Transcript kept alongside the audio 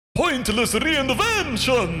Pointless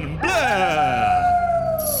reinvention! Blah!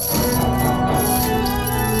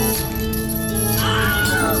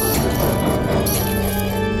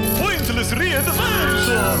 Pointless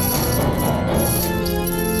reinvention!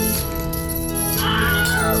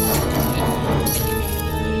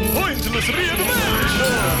 Pointless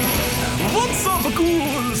reinvention! What's up,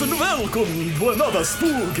 ghouls, and welcome to another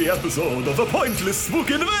spooky episode of the Pointless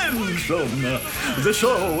Spooky Invention, the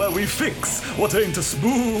show where we fix what ain't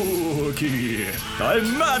spooky.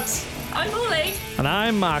 I'm Matt. I'm Molly. And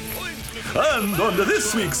I'm Mark. And on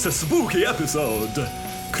this week's spooky episode,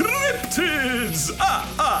 cryptids!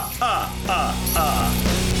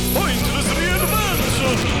 Pointless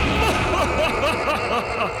reinvention!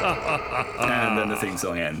 And then the theme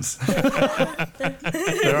song ends.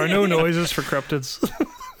 There are no noises for cryptids.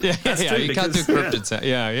 Yeah, you can't do cryptid sound.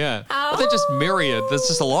 Yeah. Well, they're just myriad. There's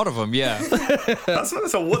just a lot of them, yeah. That's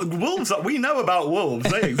what wolves. We know about wolves.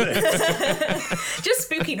 They exist. Just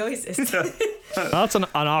spooky noises. That's an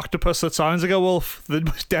octopus that sounds like a wolf. The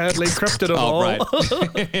most deadly cryptid of all. Right.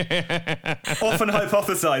 Often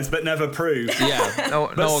hypothesized, but never proved. Yeah, no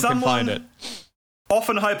one can find it.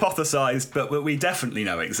 Often hypothesized, but what we definitely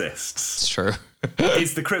know exists. It's true.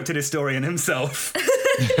 Is the cryptid historian himself.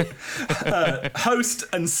 Host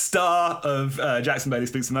and star of Jackson Bailey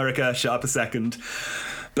Speaks America, Shut Up a Second.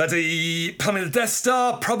 Bloody Plumbing the Death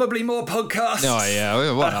Star, probably more podcasts. Oh,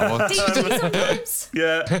 yeah, whatever. DVD sometimes.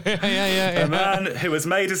 Yeah. A man who has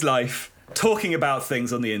made his life talking about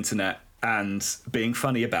things on the internet and being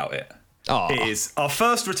funny about it. Aw. It is our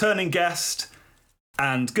first returning guest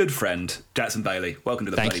and good friend, Jackson Bailey. Welcome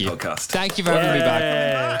to the Thank Bloody you. Podcast. Thank you for having me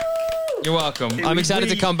back. You're welcome. I'm excited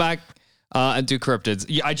to come back and do cryptids.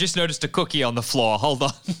 Yeah, I just noticed a cookie on the floor. Hold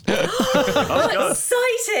on. God.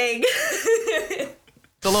 Exciting.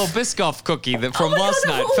 The little Biscoff cookie that from last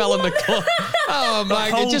night fell in the floor. Oh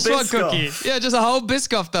my god, just one cookie. Yeah, just a whole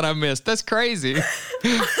Biscoff that I missed. That's crazy.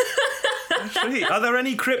 Sweet. Are there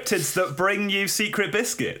any cryptids that bring you secret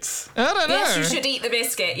biscuits? I don't know. Yes, you should eat the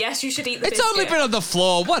biscuit. It's only been on the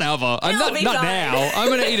floor. Whatever. I'm It'll not be not fine. now. I'm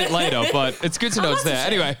gonna eat it later, but it's good to know it's there.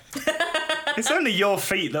 Anyway. It's only your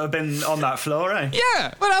feet that have been on that floor, eh?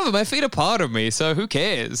 Yeah, whatever. My feet are part of me, so who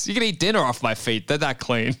cares? You can eat dinner off my feet. They're that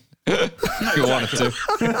clean. If you wanted to.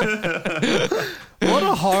 What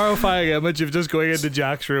a horrifying image of just going into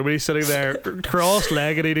Jack's room and he's sitting there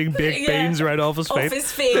cross-legged eating baked beans right off his feet. Off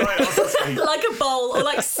his feet. Right off his feet. Like a bowl or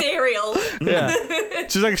like cereal. Yeah.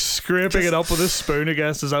 Just like scraping it up with a spoon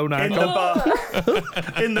against his own In ankle.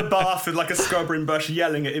 in the bath with like a scrubbering brush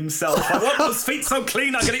yelling at himself. I want those feet so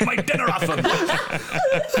clean I can eat my dinner off them.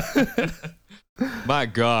 My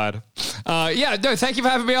God. No, thank you for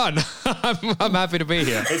having me on. I'm happy to be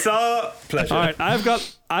here. It's our pleasure. All right, I've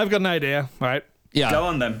got an idea, right? Yeah. Go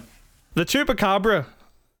on then. The chupacabra.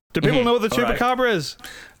 Do people know what the All right. chupacabra is?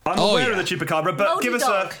 I'm Oh, aware yeah. of the chupacabra, but Moldy give us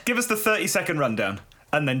dog. the 30-second rundown,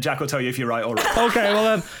 and then Jack will tell you if you're right or wrong. Okay, well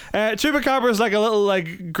then, chupacabra is like a little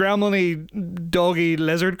like gremlin-y, doggy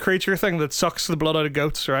lizard creature thing that sucks the blood out of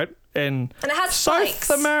goats, right? In And it has South spikes.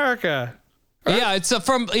 America. Yeah, it's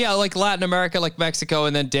from like Latin America, like Mexico,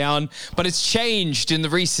 and then down. But it's changed in the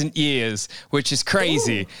recent years, which is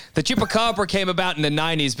crazy. The chupacabra came about in the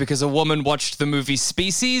 90s because a woman watched the movie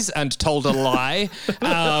Species and told a lie.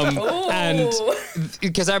 And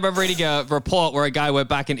because I remember reading a report where a guy went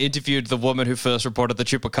back and interviewed the woman who first reported the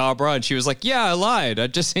chupacabra, and she was like, "Yeah, I lied.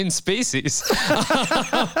 I'd just seen Species."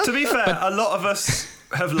 To be fair, a lot of us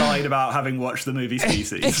have lied about having watched the movie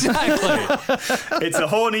Species. Exactly. It's a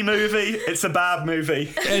horny movie. It's a bad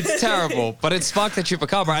movie. It's terrible, but it's fuck the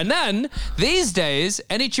chupacabra. And then, these days,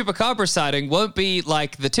 any chupacabra sighting won't be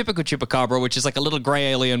like the typical chupacabra, which is like a little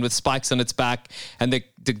grey alien with spikes on its back and the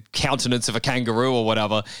countenance of a kangaroo or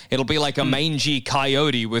whatever. It'll be like a mangy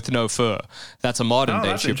coyote with no fur. That's a modern day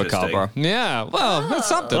that's chupacabra. Yeah, well, that's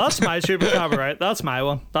something. Well, that's my chupacabra, right? That's my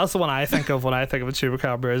one. That's the one I think of when I think of a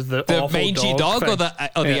chupacabra. Is the the awful mangy dog thing. or the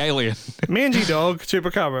Yeah. alien? Mangy dog,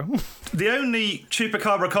 chupacabra. The only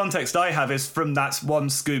chupacabra context I have is from that one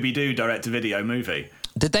Scooby-Doo direct-to-video movie.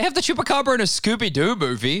 Did they have the chupacabra in a Scooby-Doo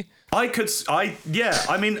movie? I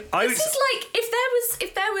mean, This is like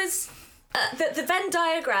if there was the Venn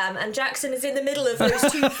diagram and Jackson is in the middle of those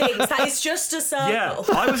two things. That is just a circle. yeah,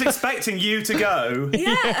 I was expecting you to go,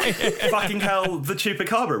 Yeah. fucking hell, the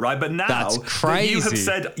chupacabra, right? But now That's that you have crazy.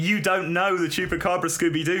 said you don't know the chupacabra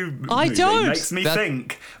Scooby-Doo movie, I don't. makes me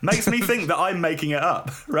think that I'm making it up,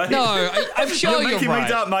 right? No, I'm sure You're you're making right. me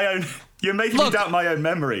doubt my own. You're making me Look, doubt my own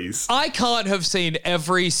memories. I can't have seen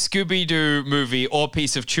every Scooby-Doo movie or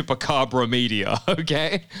piece of Chupacabra media,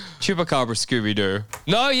 okay? Chupacabra Scooby-Doo.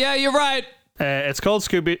 No, yeah, you're right. It's called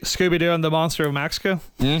Scooby-Doo and the Monster of Mexico.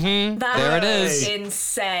 There it is.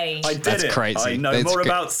 Insane. I did That's it. crazy. I know That's more great.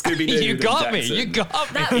 about Scooby-Doo You than got me. Jackson. You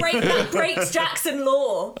got me. That breaks Jackson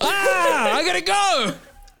law. I gotta go.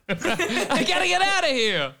 I gotta get out of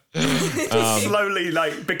here. Slowly,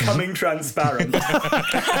 like, becoming transparent.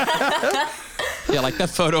 Yeah, like that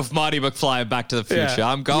photo of Marty McFly in Back to the Future.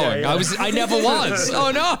 Yeah. I'm going. Yeah. I never was.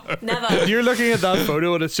 Oh no. Never. You're looking at that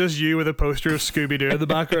photo and it's just you with a poster of Scooby-Doo in the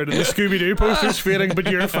background, and the Scooby-Doo poster's fading, but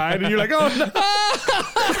you're fine, and you're like, oh no.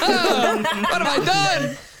 What have I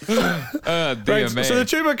done? Right, man. so the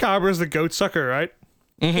Chupacabra is the goat sucker, right?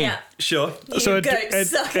 Yeah. Sure. So You goat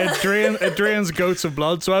sucker. it drains goats of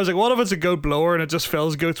blood. So I was like, what if it's a goat blower and it just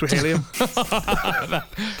fills goats with helium?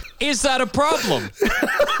 Is that a problem?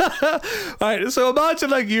 Right, so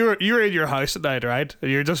imagine like you're in your house at night, right?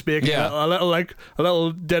 And you're just making Yeah. a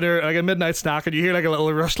little dinner, like a midnight snack, and you hear like a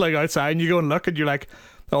little rustling outside, and you go and look, and you're like,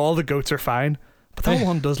 oh, all the goats are fine. But that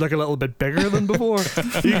one does look a little bit bigger than before.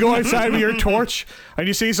 You go outside with your torch and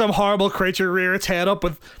you see some horrible creature rear its head up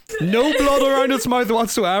with no blood around its mouth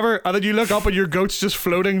whatsoever, and then you look up and your goat's just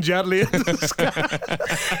floating gently into the sky.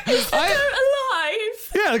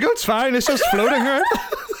 Alive. Yeah, the goat's fine. It's just floating, right?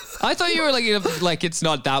 I thought you were like it's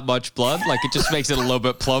not that much blood. Like it just makes it a little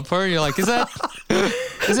bit plumper. You're like, is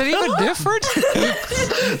it even different?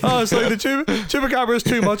 Oh, it's like the Chupacabra has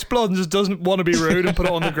too much blood and just doesn't want to be rude and put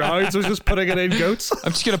it on the ground, so it's just putting it in goats.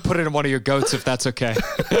 I'm just gonna put it in one of your goats if that's okay.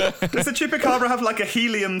 Does the Chupacabra have like a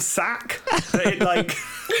helium sack? That it, like,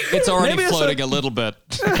 It's already Maybe it's floating a little bit.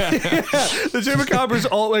 The Chupacabra's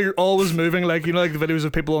always moving, like, you know, like the videos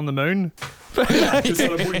of people on the moon. just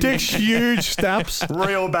sort of Takes huge steps.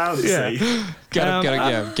 real bouncy. Get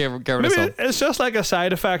rid of some. Maybe it's just like a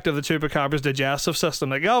side effect of the Chupacabra's digestive system.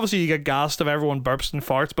 Like, obviously you get gassed if everyone burps and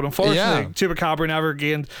farts, but unfortunately Chupacabra never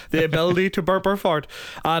gained the ability to burp or fart,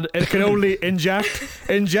 and it can only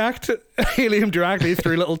inject helium directly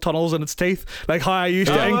through little tunnels in its teeth, like how I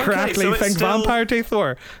used to Oh, okay, incorrectly so it's think still- vampire teeth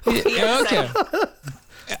were. Yeah, okay.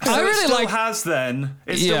 So I it really still like. has then.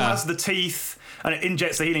 It still Yeah. has the teeth. And it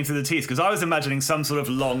injects the helium through the teeth, because I was imagining some sort of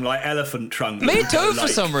long, like, elephant trunk. that Me would go, too, for like,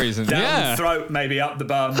 some reason. Down Yeah. the throat, maybe up the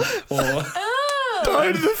bum, or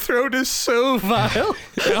Down the throat is so vile.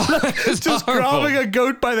 It's Just horrible. grabbing a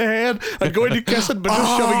goat by the head and going to kiss it, but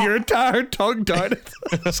just shoving your entire tongue down it.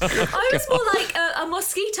 I was more like a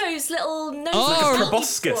mosquito's little nose. Oh, like a like a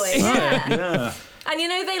proboscis. boy. Right, Yeah. yeah. And you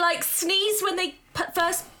know they like sneeze when they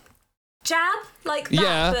first jab like that.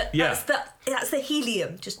 Yeah. But Yeah. that's the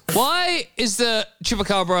helium. Just Why is the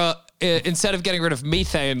Chupacabra, instead of getting rid of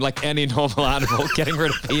methane like any normal animal, getting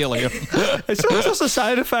rid of helium? It's just a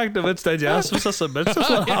side effect of its digestive system. It's just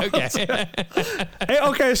what happens. Okay. Hey,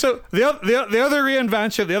 okay, so the other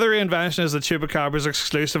reinvention is that Chupacabras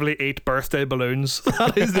exclusively eat birthday balloons.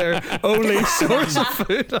 That is their only source of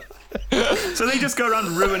food. So they just go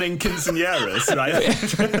around ruining quinceañeras, right?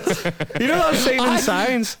 You know that scene in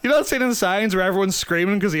Signs? You know that scene in Signs where everyone's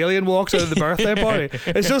screaming because the alien walks out of the birthday party?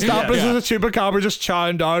 It's just happens with a Chupacabra just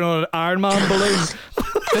chowing down on an Iron Man balloon.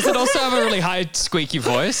 Does it also have a really high squeaky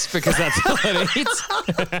voice? Because that's all it eats.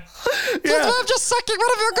 Yeah. I'm just sucking one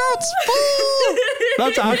of your goats.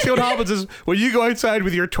 That's actually what happens is when you go outside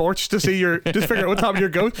with your torch to see just figure out what's happening to your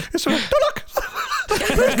goat, it's sort of, don't look! Don't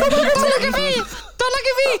look at me! Don't look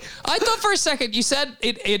at me! I thought for a second you said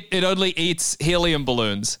it only eats helium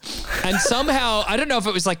balloons. And somehow, I don't know if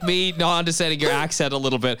it was like me not understanding your accent a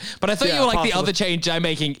little bit, but I thought Yeah, you were like possibly. the other change I'm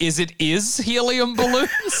making is helium balloons.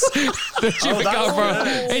 The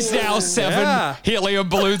Chupacabra is now 7 Yeah. helium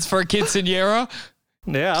balloons for a quinceañera.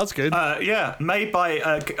 Yeah, that's good. Yeah, made by,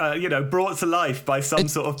 brought to life by some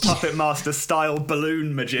sort of puppet master style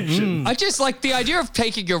balloon magician. I just like the idea of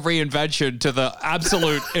taking your reinvention to the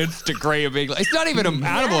absolute nth degree of being like, it's not even an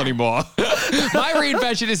animal anymore. My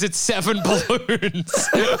reinvention is it's 7 balloons.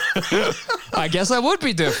 I guess I would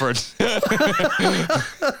be different.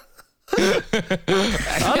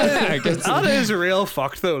 That is real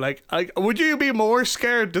fucked though. Like, would you be more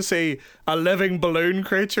scared to see a living balloon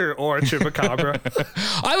creature or a Chupacabra?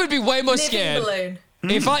 I would be way more living scared. balloon.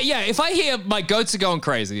 If I hear my goats are going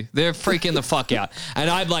crazy, they're freaking the fuck out, and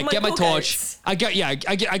I'm like, My get my poor torch. goats. I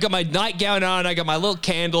got my nightgown on. I got my little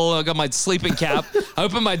candle. I got my sleeping cap. I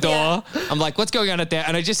open my door. Yeah. I'm like, what's going on out there?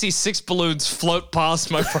 And I just see 6 balloons float past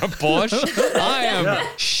my front porch. I am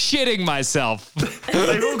shitting myself.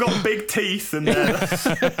 They've all got big teeth and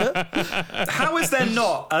how is there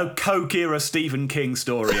not a Coke era Stephen King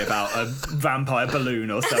story about a vampire balloon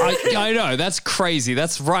or something? I know that's crazy.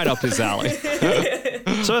 That's right up his alley.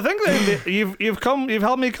 So I think that you've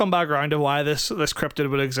helped me come back around to why this cryptid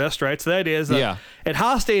would exist, right? So the idea is that it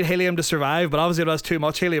has to eat helium to survive, but obviously if it has too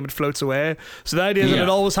much helium, it floats away. So the idea is that it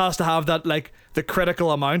always has to have that, like, the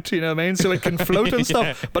critical amount, you know what I mean? So it can float and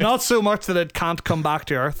stuff, but not so much that it can't come back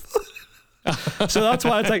to Earth. So that's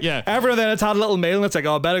why it's like every day it's had a little meal and it's like,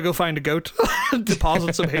 oh, I better go find a goat and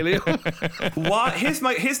deposit some helium. Why? Here's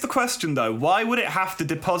the question though. Why would it have to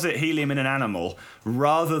deposit helium in an animal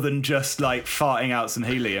rather than just like farting out some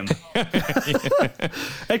helium?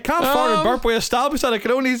 It can't fart and burp. We established that it can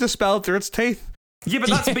only use the spell through its teeth. Yeah, but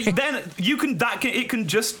then it can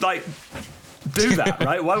just like do that,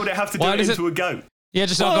 right? Why would it have to do it into a goat? Yeah,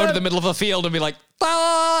 just not go to the middle of a field and be like,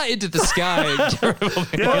 into the sky.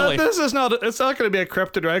 Well, it's not going to be a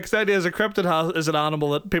cryptid, right? Because the idea is a cryptid is an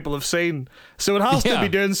animal that people have seen, so it has to be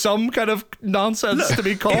doing some kind of nonsense to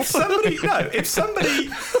be caught. If somebody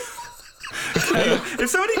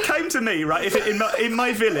came to me, right, in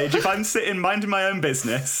my village, if I'm sitting minding my own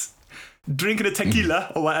business, drinking a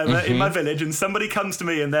tequila or whatever in my village, and somebody comes to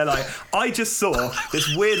me and they're like, I just saw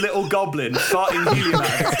this weird little goblin farting helium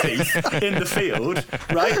out of his teeth in the field,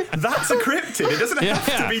 right? That's a cryptid. It doesn't have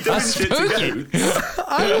to be doing shit to goats.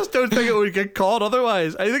 I just don't think it would get caught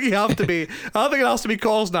otherwise. I think I think it has to be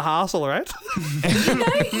causing a hassle, right? You know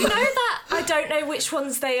that I don't know which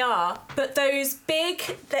ones they are, but those big,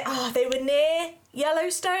 they were near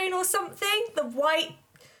Yellowstone or something, the white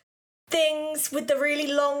things with the really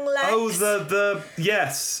long legs. Oh,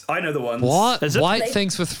 yes, I know the ones. What? White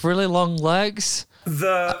things with really long legs?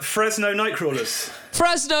 The Fresno Nightcrawlers.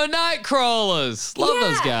 Fresno Nightcrawlers! Love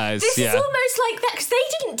those guys. This is almost like that, because they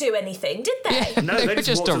didn't do anything, did they? Yeah, No, they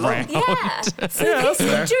just around. Yeah. So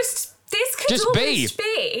this could almost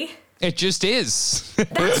be. It just is.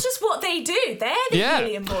 That's just what they do. They're the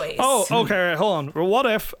helium boys. Oh, okay, right, hold on. What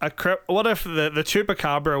if the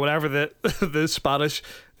chupacabra or whatever the Spanish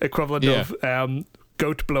equivalent of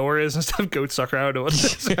goat blower is instead of goat sucker? I don't know what it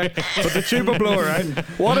is, right? But the chupa blower, right?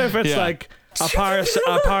 What if it's like a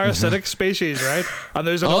parasitic species, right? And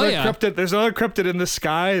there's another cryptid in the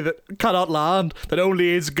sky that cannot land, that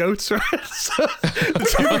only eats goats, right? So the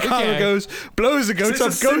chupacabra goes, blows the goats up.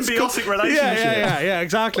 It's a symbiotic relationship. Yeah,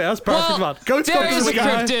 exactly. That's perfect, man. Goats there come is to the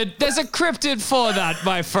sky. There's a cryptid for that,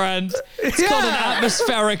 my friend. It's called an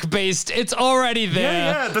atmospheric beast. It's already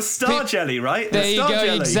there. Yeah, the star jelly, right? There you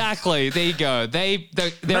go. Exactly. There you go. They're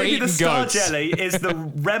Maybe eating the star goats. jelly is the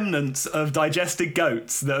remnants of digested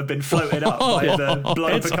goats that have been floated up by the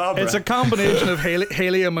blood of a cabra. It's a combination of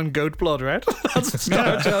helium and goat blood, right? That's what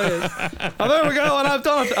star jelly is. And there we go, and I've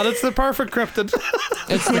done it, and it's the perfect cryptid.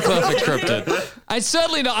 It's the perfect cryptid. I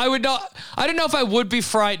certainly not. I would not. I don't know if I would be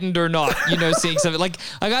frightened or not. Seeing something like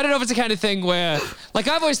I don't know if it's the kind of thing where, like,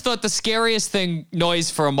 I've always thought the scariest noise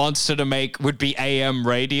for a monster to make would be AM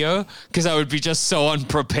radio, because I would be just so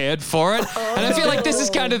unprepared for it. And I feel like this is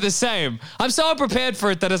kind of the same. I'm so unprepared for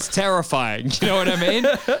it that it's terrifying. You know what I mean?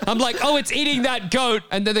 I'm like, oh, it's eating that goat,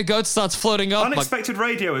 and then the goat starts floating up. Unexpected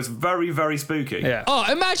radio is very, very spooky. Yeah.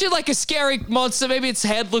 Oh, imagine like a scary monster. Maybe its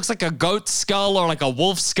head looks like a goat skull or like a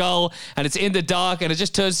wolf skull, and it's in the dark, and it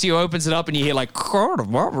just turns to you, opens it up, and you hear like, it's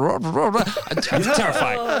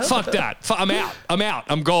terrifying. Fuck that. I'm out.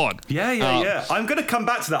 I'm gone. Yeah. I'm going to come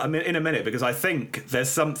back to that in a minute, because I think there's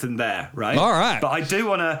something there, right? All right. But I do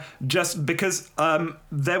want to because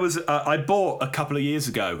there was I bought a couple of years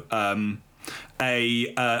ago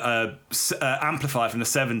a amplifier from the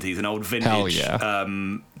 70s, an old vintage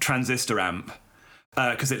transistor amp,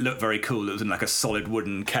 because it looked very cool. It was in like a solid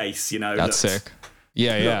wooden case, That's sick.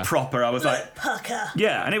 Yeah. Proper. I was like, pucker.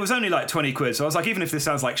 Yeah, and it was only like 20 quid. So I was like, even if this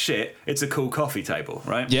sounds like shit, it's a cool coffee table,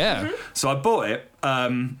 right? Yeah. Mm-hmm. So I bought it,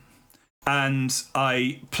 and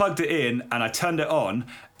I plugged it in, and I turned it on,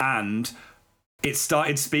 and it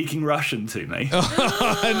started speaking Russian to me.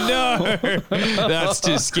 Oh, no. That's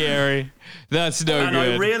too scary. That's no and good.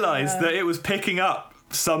 And I realised that it was picking up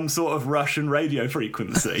some sort of Russian radio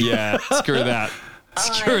frequency. Yeah, screw that.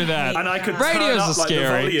 Screw that. And I could Radios turn up like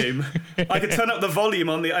scary. the volume. I could turn up the volume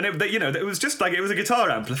on the, and it was just like, it was a guitar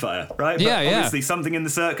amplifier, right? But obviously something in the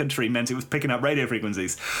circuitry meant it was picking up radio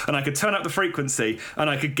frequencies, and I could turn up the frequency, and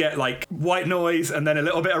I could get like white noise, and then a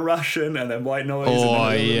little bit of Russian, and then white noise. Oh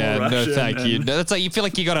and then yeah, more Russian, no thank you. No, that's like, you feel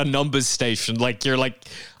like you got a numbers station. Like you're like,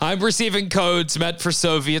 I'm receiving codes meant for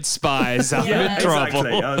Soviet spies. I'm in trouble.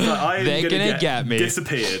 Exactly. I was like, they're gonna get me.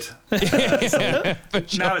 Disappeared. So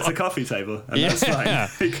now it's a coffee table, and that's fine.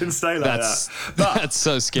 It can stay like that. But that's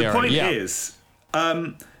so scary. The point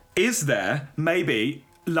is there maybe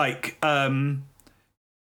like have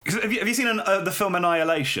you seen the film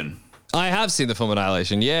Annihilation? I have seen the film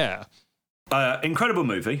Annihilation. Yeah. Incredible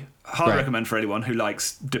movie. Hard recommend for anyone who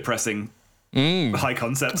likes depressing high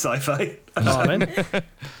concept sci-fi. Oh, man.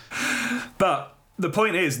 But the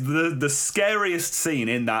point is, the scariest scene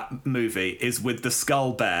in that movie is with the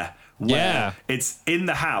skull bear. Where Yeah. it's in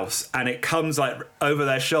the house and it comes like over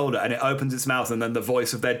their shoulder and it opens its mouth and then the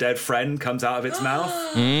voice of their dead friend comes out of its mouth.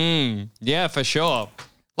 Yeah, for sure.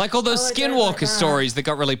 Like all those I don't like Skinwalker that. stories that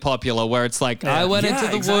got really popular, where it's like, I went Yeah, into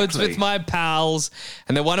the woods exactly. with my pals,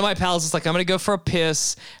 and then one of my pals is like, I'm going to go for a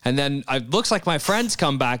piss, and then it looks like my friend's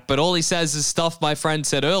come back, but all he says is stuff my friend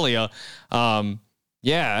said earlier.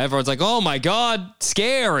 Yeah, everyone's like, oh my God,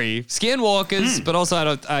 scary. Skinwalkers, but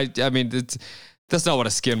also I mean, that's not what a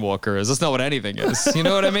skinwalker is. That's not what anything is. You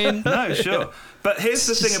know what I mean? No, sure. But here's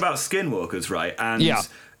the thing about skinwalkers, right? And Yeah.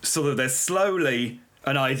 sort of there's slowly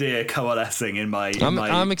an idea coalescing in my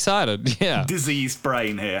I'm excited. Yeah. diseased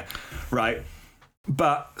brain here, right?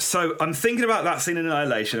 But so I'm thinking about that scene in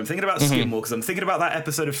Annihilation. I'm thinking about Skinwalkers. I'm thinking about that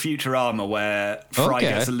episode of Futurama where Fry Okay.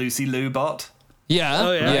 gets a Lucy Liu bot. Yeah.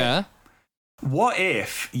 Oh, yeah. Yeah. What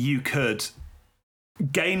if you could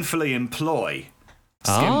gainfully employ Oh.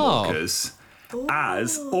 Skinwalkers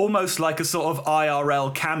as almost like a sort of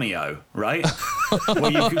IRL cameo, right? Where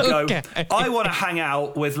you could go, Okay. I want to hang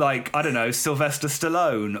out with, like, I don't know, Sylvester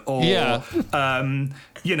Stallone or, Yeah.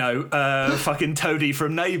 fucking Toadie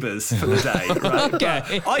from Neighbours for the day, right?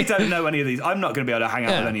 Okay. But I don't know any of these. I'm not going to be able to hang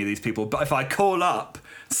out Yeah. with any of these people. But if I call up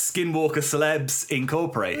Skinwalker Celebs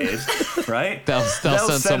Incorporated, right? They'll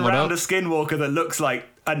send someone around up. a Skinwalker that looks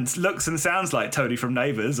and sounds like Toadie from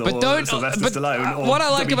Neighbours or don't- Sylvester but, Stallone or what I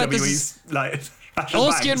like about this WWE's, like Sasha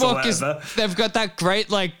all Banks or skinwalkers, whatever. they've got that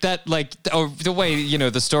great, or the way,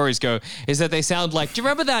 the stories go is that they sound like, do you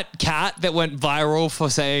remember that cat that went viral for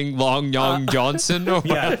saying Long Young Johnson or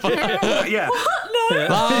whatever? Yeah.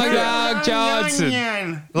 Long Young Johnson.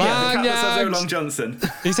 Yeah, the cat that says, "Oh, Long Long Johnson."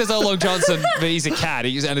 He says, oh, Long Johnson, but he's a cat.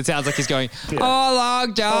 And it sounds like he's going, oh, Long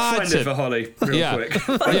I'll find it Johnson. for Holly real Yeah. quick.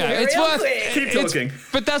 Yeah, it's Real worth quick. Keep it's- talking.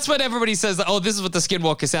 But that's what everybody says. Oh, this is what the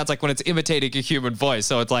Skinwalker sounds like when it's imitating a human voice.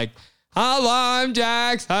 So it's like, hello, I'm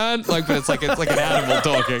Jackson. But it's like an animal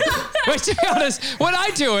talking. Which, to be honest, when I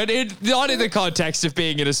do it, not in the context of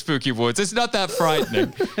being in a spooky woods. It's not that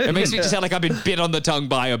frightening. It makes me just sound like I've been bit on the tongue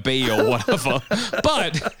by a bee or whatever.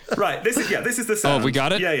 But Right, this is the sound. we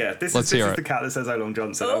got it? Yeah. This Let's is hear this is it. the cat that says, "Oh, Long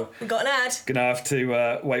Johnson." Oh, we got an ad. Gonna have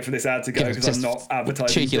to wait for this ad to go because I'm just not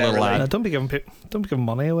advertising. cheeky little generally. ad. Don't be giving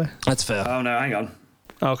money away. that's fair. Oh no, hang on.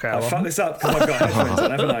 Okay. I'll well. fuck this up because I've got headphones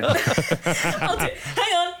on, haven't I?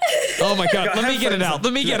 Hang on. Oh my God. got Let me get it headphones out. on.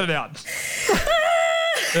 Let me get it out.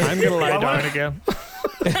 I'm gonna lie I down wanna- again.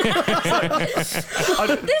 This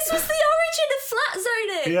was the origin of flat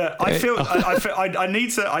zoning. Yeah,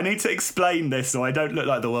 I need to explain this so I don't look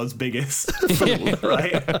like the world's biggest fool,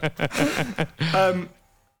 right?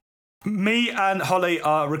 Me and Holly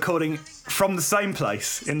are recording from the same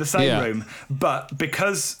place in the same Yeah. room, but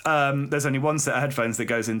because there's only one set of headphones that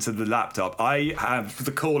goes into the laptop, I have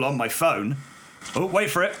the call on my phone. Oh, wait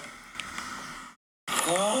for it.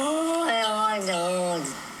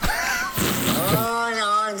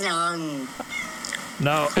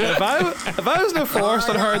 No, if I was the force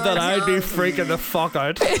and heard that, I'd be freaking the fuck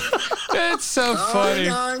out. It's so funny.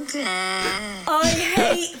 I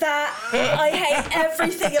hate that. I hate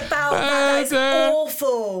everything about that. That is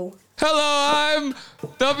awful. Hello, I'm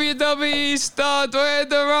WWE star Dwayne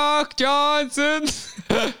The Rock Johnson.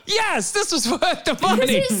 Yes, this was worth the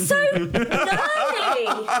money. It's so gnarly.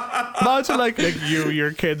 Imagine like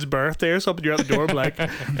your kid's birthday or something. You're at the door, and like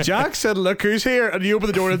Jackson, look who's here, and you open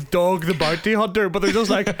the door and it's Dog the Bounty Hunter, but they're just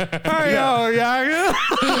like, hey yo, yeah.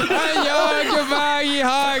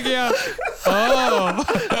 Oh,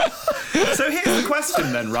 So here's the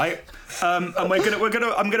question then, right? And I'm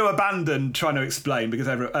gonna abandon trying to explain because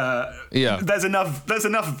Yeah. there's enough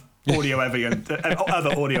audio evidence,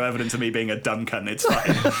 other audio evidence of me being a dumb cunt. It's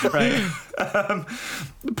fine, right?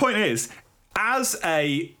 The point is, as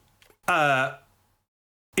a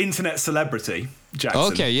internet celebrity, Jackson,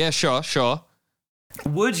 okay, yeah, sure.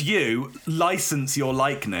 would you license your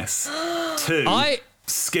likeness to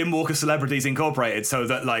Skinwalker Celebrities Incorporated so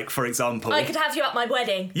that, like, for example, I could have you at my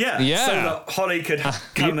wedding. yeah, Yeah. so that Holly could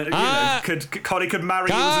come and Holly could marry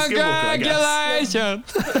you as a Skinwalker, I guess. Congratulations.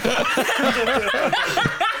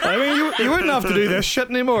 I mean, you wouldn't have to do this shit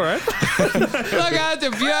anymore, right? Look at the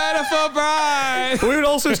beautiful bride. We would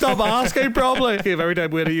also stop asking probably if every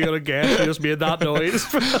time we had you got a guest, you just made that noise.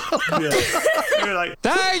 Yeah. You're like,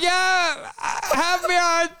 Thank you. Have me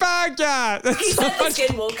on podcast. He said the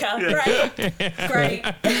Skinwalker. Great.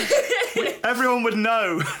 everyone would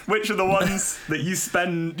know which are the ones that you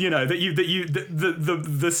spend,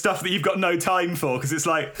 the stuff that you've got no time for, because it's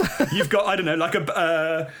like you've got, I don't know, like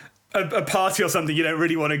a party or something you don't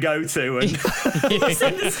really want to go to, and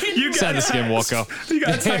Send the skin- you Send the Skinwalker. You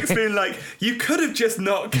get a text being like, "You could have just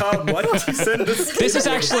not come. Why did you send us?" This is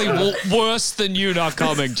actually worse than you not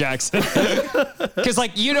coming, Jackson. Because,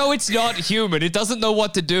 like, it's not human. It doesn't know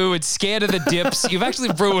what to do. It's scared of the dips. You've actually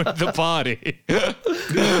ruined the party.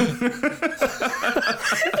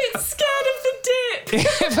 It's scared of the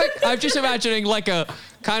dip. I'm just imagining, like, a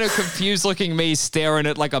kind of confused looking me staring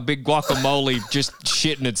at, like, a big guacamole just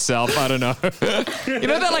shitting itself. I don't know. You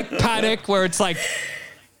know that, like, panic where it's like,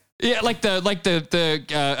 yeah, like the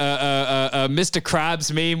Mr.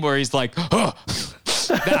 Krabs meme where he's like, oh,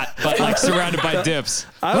 that, but like surrounded by dips.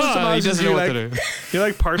 I was He imagining doesn't know what to do. you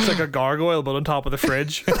like parts like a gargoyle, but on top of the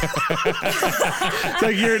fridge. It's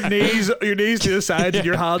like your knees to the sides and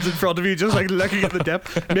your hands in front of you, just like looking at the dip,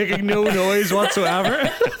 making no noise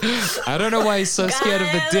whatsoever. I don't know why he's so scared of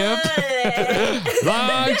the dip.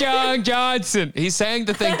 Long John Johnson. He's saying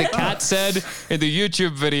the thing the cat said in the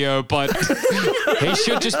YouTube video, but he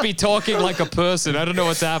should just be talking like a person. I don't know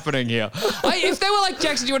what's happening here. If they were like,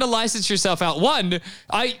 Jackson, you want to license yourself out? One,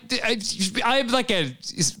 I'm like a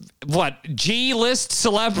G-list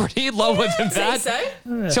celebrity, lower than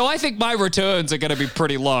that. So I think my returns are going to be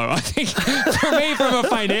pretty low. I think for me, from a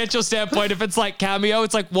financial standpoint, if it's like Cameo,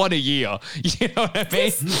 it's like one a year. You know what I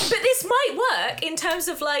mean? But this might work in terms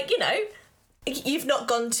of like, you've not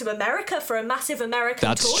gone to America for a massive American tour.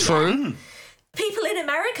 That's true. People in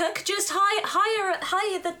America could just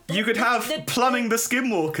hire the You could have plumbing the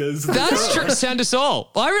Skinwalkers. That's true. Send us all.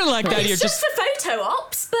 I really like that. You're It's just for photo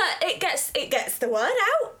ops, but it gets the word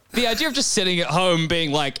out. the idea of just sitting at home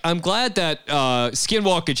being like, I'm glad that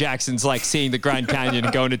Skinwalker Jackson's like seeing the Grand Canyon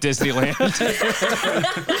and going to Disneyland.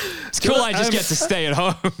 It's cool. I just get to stay at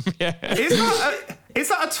home. Yeah. Is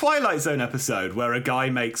that a Twilight Zone episode where a guy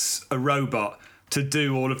makes a robot to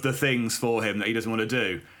do all of the things for him that he doesn't want to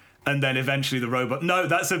do? And then eventually the robot... No,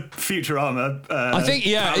 that's a Futurama I think,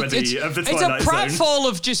 yeah, parody of the it's Twilight a Zone. pratfall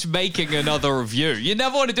of just making another review. You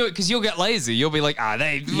never want to do it because you'll get lazy. You'll be like,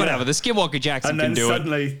 whatever, the Skinwalker Jackson And can then do it.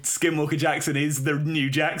 suddenly Skinwalker Jackson is the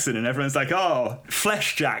new Jackson and everyone's like, oh,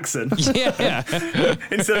 Flesh Jackson. Yeah.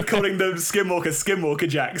 Instead of calling the Skinwalker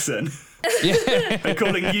Jackson. Yeah. They're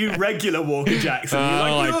calling you regular Walker Jackson. You're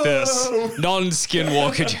I like "Oh." this.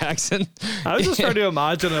 Non-Skinwalker Jackson. I was just trying to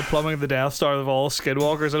imagine a plumbing the Death Star of all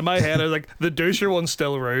Skinwalkers. And in my head, I was like, the doucher one's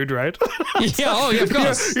still rude, right? Yeah, of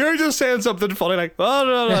course. You're just saying something funny like, oh,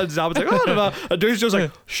 no. And Zabba's like, oh, no. And doucher's just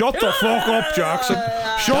like, shut the fuck up, Jackson.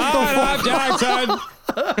 Shut the fuck up. Jackson.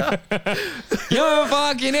 You're a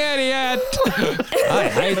fucking idiot. I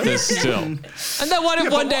hate this still. And then what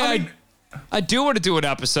if one day I do want to do an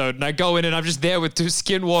episode and I go in and I'm just there with two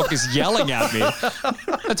Skinwalkers yelling at me?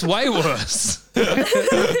 That's way worse.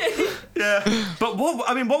 Yeah, but what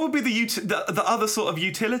would be the other sort of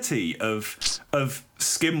utility of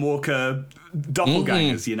Skinwalker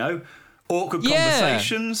doppelgangers? You know, awkward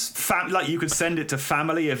conversations. Like you could send it to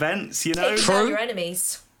family events. You know, Take down your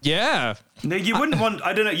enemies. Yeah. no, you wouldn't want.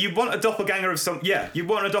 I don't know. You want a doppelganger of some. Yeah, you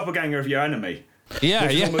want a doppelganger of your enemy. Yeah,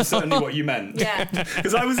 Which is yeah. almost certainly what you meant. Yeah.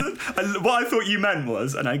 Because what I thought you meant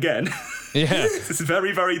was, and again, Yeah. this is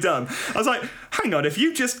very, very dumb. I was like, hang on, if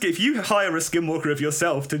you hire a Skinwalker of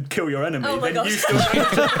yourself to kill your enemy, Oh my then you gosh.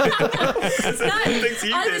 still No, thinks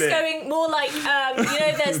you I did was it. going more like,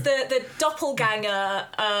 there's the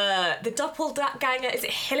doppelganger, is it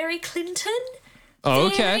Hillary Clinton? Oh,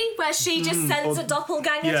 Theory, okay. where she just sends a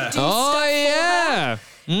doppelganger Yeah. to do Oh, stuff yeah.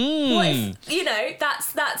 for her. What if,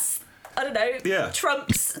 that's I don't know, Yeah.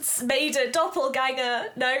 Trump's made a doppelganger,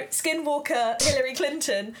 Skinwalker Hillary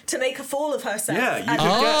Clinton to make a fool of herself Yeah, you and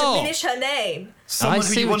could get- diminish her name. Someone I who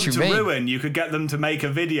see you what wanted you to mean. ruin, you could get them to make a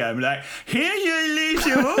video and be like, here you leave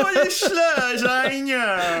your all the slurs I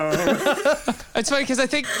know. It's funny because I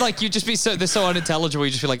think like you'd just be they're so unintelligible.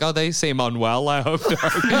 You just feel like, oh, they seem unwell. I hope they're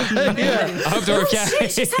okay. I hope they're okay.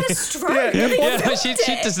 Shit, she's had a stroke. Yeah, she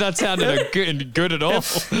does not sound good at all.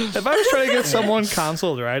 If I was trying to get someone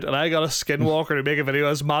cancelled, right, and I got a Skinwalker to make a video,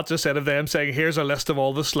 as Matt just said of them, saying, here's a list of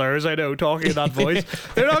all the slurs I know, talking in that voice,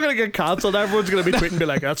 they're not going to get cancelled. Everyone's going to be tweeting, be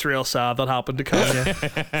like, that's real sad. That happened to Kanye.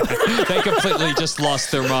 They completely just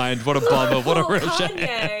lost their mind. What a bummer. What a Poor real shame.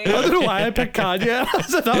 Kanye. I don't know why I picked Kanye.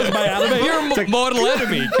 That was my enemy. You're a mortal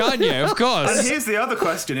enemy, Kanye, of And course. here's the other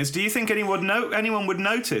question: is do you think anyone would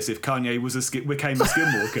notice if Kanye became a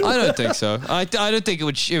Skinwalker? I don't think so. I don't think it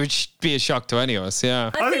would be a shock to any of us. Yeah.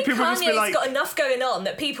 I think people would just be Kanye's like- got enough going on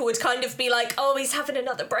that people would kind of be like, oh, he's having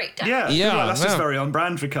another breakdown. Yeah, Yeah, that's yeah. just very on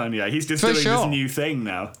brand for Kanye. He's just For doing sure. this new thing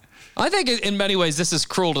now. I think in many ways this is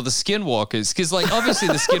cruel to the Skinwalkers because, like, obviously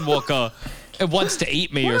the Skinwalker it wants to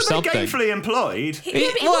eat me Well, or they're something. gainfully employed. Yeah,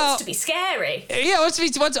 but he Well- wants to be scary. Yeah,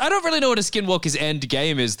 once I don't really know what a skinwalker's end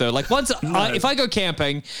game is though. Like once if I go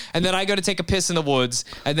camping and then I go to take a piss in the woods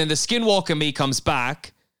and then the skinwalker me comes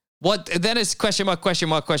back, what then is question mark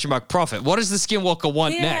profit. What does the skinwalker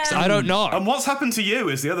want Yeah. next? I don't know. And what's happened to you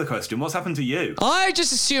is the other question. What's happened to you? I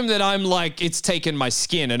just assume that I'm like it's taken my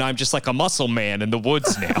skin and I'm just like a muscle man in the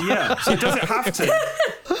woods now. Yeah, so does it have to?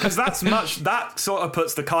 Because that sort of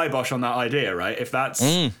puts the kibosh on that idea, right? If that's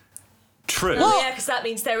true. Yeah, because that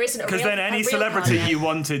means there isn't a real. Because then a any real celebrity power. you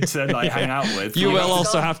wanted to like hang out with, You will have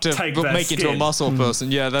also have to take their make into a skin. muscle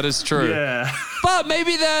person. Yeah, that is true. Yeah. But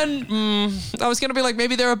maybe then, I was going to be like,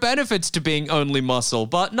 maybe there are benefits to being only muscle,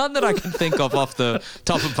 but none that I can think of off the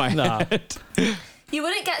top of my head. You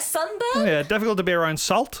wouldn't get sunburn. Yeah, difficult to be around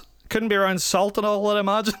salt. Couldn't be around salt at all, I'd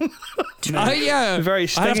imagine. Yeah, Very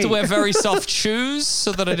I have to stingy. wear very soft shoes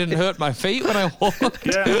so that I didn't hurt my feet when I walked.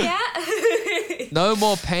 Yeah. Yeah. No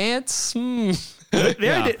more pants.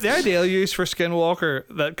 The ideal use for Skinwalker,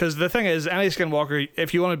 because the thing is, any Skinwalker,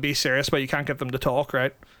 if you want to be serious, but you can't get them to talk,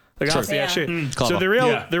 right? Like that's the Yeah. issue. clever. So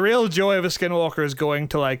the real joy of a Skinwalker is going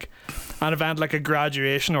to like an event like a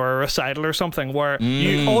graduation or a recital or something where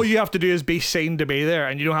all you have to do is be seen to be there,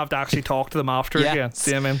 and you don't have to actually talk to them after Yeah. again.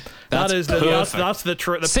 See what I mean? That's That's the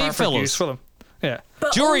See, perfect fellas. use for them. Yeah.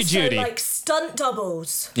 But Jury also, duty. like stunt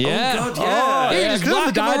doubles. Yeah. God, yeah. You Yeah, just 'cause whack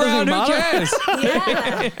the them dad doesn't around, who matter. cares?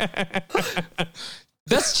 Yeah.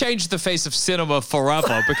 That's changed the face of cinema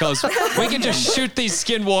forever because we can just shoot these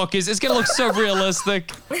skinwalkers. It's going to look so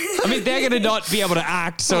realistic. I mean, they're going to not be able to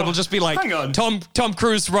act, so it'll just be like Hang on. Tom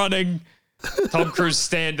Cruise running, Tom Cruise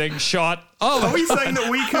standing, shot. Are Oh, we saying that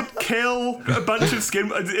we could kill a bunch of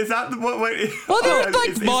skin? Is that what? well, they're is- like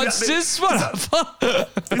is that the- monsters. Whatever.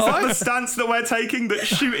 Is that the stance that we're taking? That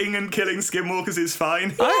shooting and killing skinwalkers is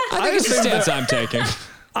fine? I think it's the assumed stance I'm taking.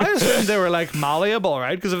 I assumed they were like malleable,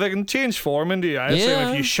 right? Because if they can change form into you, I assume Yeah.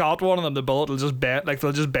 if you shot one of them, the bullet will just bend. Like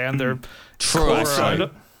they'll just bend their True, core actually. around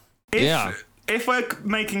it. Yeah. If we're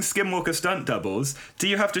making Skinwalker stunt doubles, do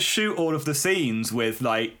you have to shoot all of the scenes with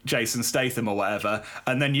like Jason Statham or whatever,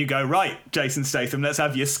 and then you go, right, Jason Statham, let's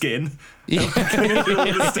have your skin. Do all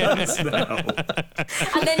the stunts now.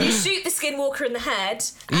 And then you shoot the skinwalker in the head,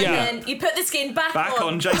 and Yeah. then you put the skin back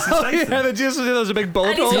on Jason Yeah, Statham. the Jason there's a big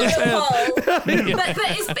bullet And hole. he's in got his a head. hole.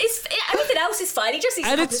 But everything else is fine. He just needs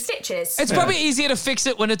a And couple of it's- stitches. It's probably easier to fix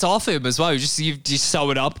it when it's off him as well. You just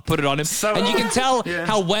sew it up, put it on him, Sew and it you can up. tell Yeah.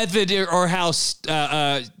 how weathered or how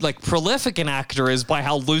like prolific an actor is by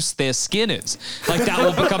how loose their skin is. Like that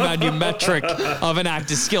will become our new metric of an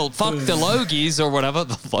actor's skill. Fuck the Logies or whatever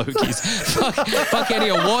the Logies. fuck any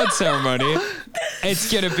award ceremony.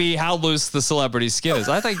 It's gonna be how loose the celebrity's skin is.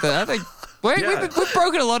 I think we've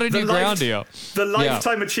broken a lot of new ground here. The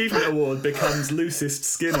Lifetime Achievement Award becomes Loosest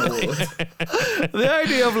Skin Award. The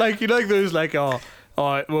idea of like those like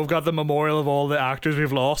we've got the memorial of all the actors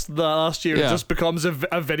we've lost the last year. Yeah. It just becomes a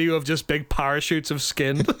video of just big parachutes of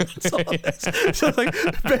skin. That's all it is. So like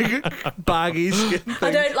big baggy skin.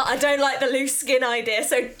 I don't like the loose skin idea.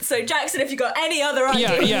 So Jackson, if you got any other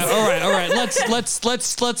ideas, Yeah. All right.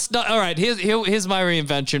 Let's not. All right. Here's my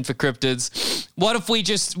reinvention for cryptids. What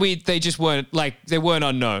if they just weren't like they weren't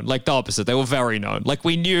unknown, like the opposite. They were very known. Like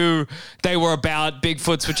we knew they were about.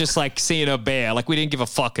 Bigfoots were just like seeing a bear. Like we didn't give a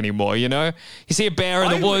fuck anymore. You know, you see a bear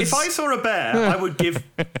in the woods. If I saw a bear, I would give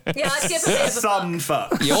yeah, I'd give a bit of a some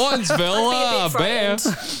fuck. Yawnsville, I'd be a bit bear.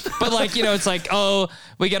 frightened. But like, it's like, oh,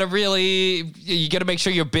 you gotta make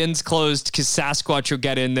sure your bin's closed because Sasquatch will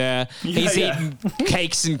get in there. He's Yeah. eating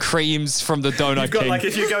cakes and creams from the Donut You've got King. like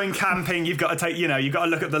if you're going camping, you've got to take you've got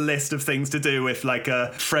to look at the list of things to do if like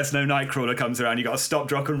a Fresno Nightcrawler comes around. You got to stop,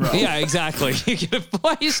 drop, and roll. Yeah, exactly.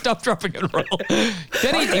 Why you stop, dropping, and roll?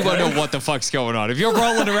 Then he won't know what the fuck's going on. If you're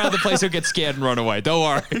rolling around the place, he'll get scared and run away. Don't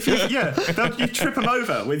worry. You trip them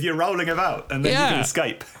over with your rolling about, and then you Yeah. can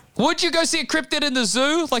escape. Would you go see a cryptid in the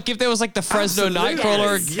zoo? Like if there was like the Fresno Absolutely.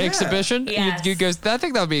 Nightcrawler Yes. Yeah. exhibition? Yes. You'd go, I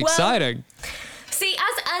think that would be Well, exciting. See,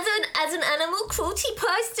 as an animal cruelty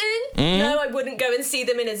person, no, I wouldn't go and see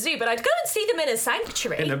them in a zoo, but I'd go and see them in a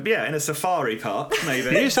sanctuary. In a safari park,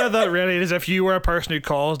 maybe. You said that really as if you were a person who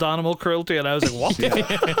caused animal cruelty, and I was like, what?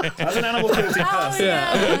 As an animal cruelty Oh, person.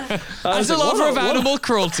 yeah. As a lover of animal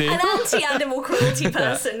cruelty. An anti-animal cruelty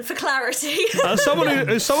person, for clarity. As someone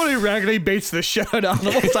who regularly beats the shit out of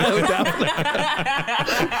animals, I would definitely.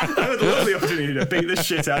 I would love the opportunity to beat the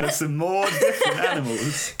shit out of some more different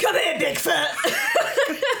animals. Come here, Bigfoot.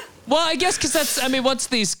 Well, I guess because once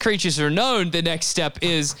these creatures are known, the next step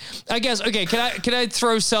is, I guess, okay, can I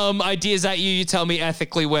throw some ideas at you? You tell me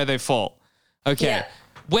ethically where they fall. Okay. Yeah.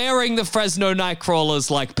 wearing the Fresno Nightcrawlers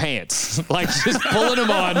like pants, like just pulling them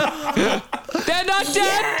on. They're not dead.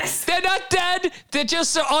 Yes! They're not dead. They're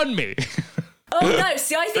just on me. Oh no!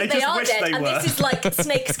 See, I think They they just are wish dead, they and were. this is like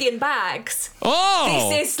snakeskin bags. Oh,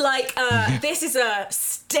 This is like this is a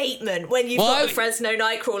statement when you've Well, got the Fresno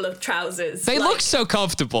Nightcrawler trousers. they like, look so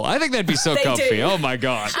comfortable. I think they'd be so They comfy. do. Oh my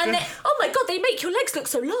god. and oh my god, they make your legs look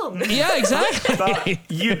so long. Yeah, exactly. But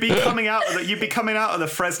you'd be coming out of the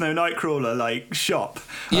Fresno Nightcrawler like shop.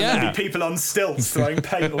 And Yeah. there'd be people on stilts throwing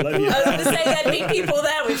paint all over you. I was going to say there'd be people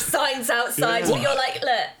there with signs outside, but you're like,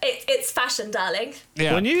 look, it's fashion, darling.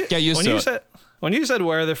 Yeah, When you get used when to you it. said when you said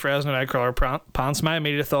wear the Fresno Nightcrawler pants, my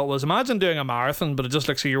immediate thought was imagine doing a marathon, but it just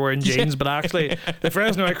looks like you're wearing jeans. But actually, the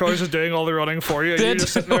Fresno Nightcrawler is doing all the running for you, and you're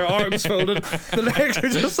just sitting there, arms folded, the legs are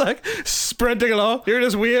just like sprinting along. You're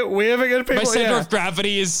just waving at people. My center yeah. of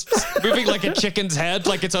gravity is moving like a chicken's head,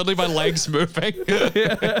 like it's only my legs moving.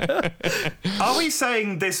 Are we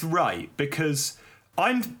saying this right? Because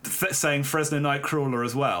I'm saying Fresno Nightcrawler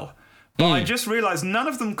as well. But I just realised none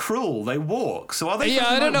of them crawl, they walk. So are they Yeah,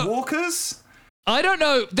 I Fresno don't Night know. walkers? I don't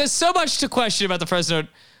know. There's so much to question about the Fresno.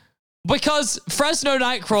 Because Fresno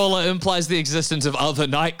Nightcrawler implies the existence of other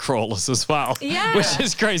Nightcrawlers as well. Yeah. Which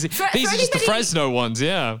is crazy. For These are just the anybody- Fresno ones,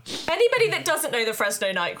 yeah. Anybody that doesn't know the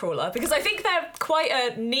Fresno Nightcrawler, because I think they're quite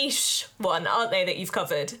a niche one, aren't they, that you've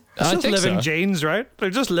covered? It's I just think living so. jeans, right? They're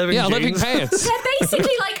just living Yeah, jeans. living pants. They're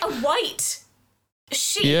basically like a white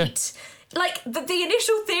sheet. Yeah. Like the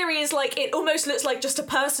initial theory is like it almost looks like just a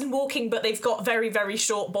person walking, but they've got very, very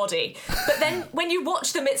short body. But then when you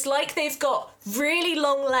watch them, it's like they've got really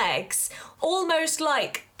long legs, almost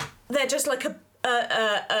like they're just like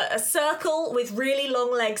a circle with really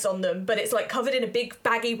long legs on them, but it's like covered in a big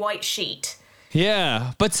baggy white sheet.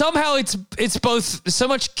 Yeah, but somehow it's both so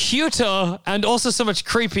much cuter and also so much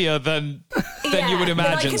creepier than you would than I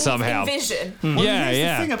imagine can somehow. Envision. Well, Yeah, here's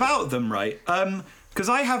yeah. the thing about them, right? Because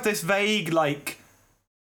I have this vague like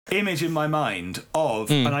image in my mind of,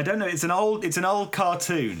 and I don't know, it's an old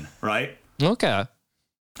cartoon, right? Okay.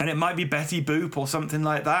 And it might be Betty Boop or something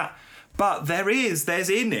like that. But there's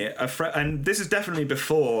in it and this is definitely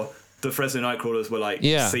before the Fresno Nightcrawlers were like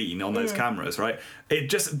seen on those cameras, right?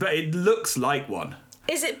 But it looks like one.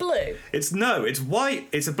 Is it blue? It's white.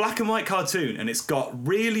 It's a black and white cartoon, and it's got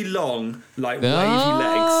really long, like wavy Oh,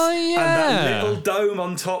 legs, and that yeah. little dome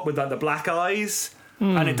on top with like the black eyes,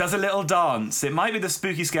 and it does a little dance. It might be the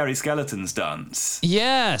Spooky Scary Skeletons dance.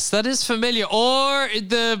 Yes, that is familiar. Or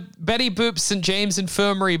the Betty Boop St. James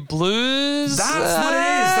Infirmary Blues. That's what it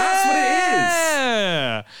is. That's what it is.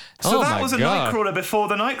 Yeah. So oh that my was a God. Nightcrawler before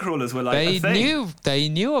the Nightcrawlers were like They a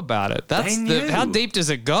thing. knew about it. That's They how knew. deep does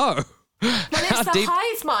it go? Well, How it's the deep-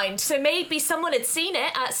 hive mind, so maybe someone had seen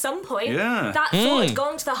it at some point. Yeah. That thought had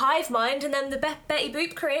gone to the hive mind, and then the Betty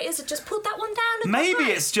Boop creators had just put that one down. And Maybe gone,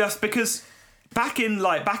 right. it's just because back in the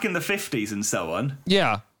 50s and so on,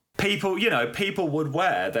 Yeah. people would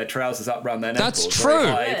wear their trousers up around their That's nipples. true.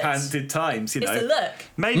 Very Yes. high-panted times, It's the look.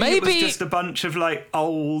 Maybe it was Maybe- just a bunch of like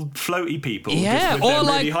old floaty people Yeah, just with or their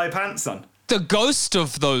really like- high pants on. The ghost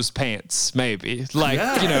of those pants, maybe. Like,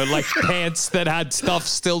 Yeah. like pants that had stuff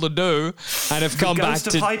still to do and have come back Ghost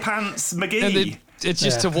of to. High Pants And McGee. it's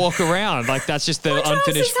just to walk around. Like, that's just the Trousers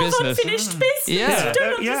unfinished have business. Unfinished business. Yeah. You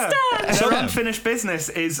don't understand. Their Yeah. unfinished business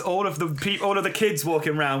is all of the kids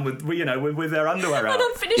walking around with their underwear An out.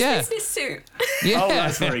 unfinished Yeah. business suit. Yeah. Oh,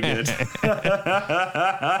 that's very good.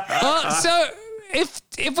 So if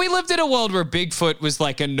we lived in a world where Bigfoot was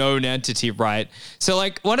like a known entity, right? So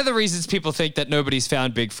like one of the reasons people think that nobody's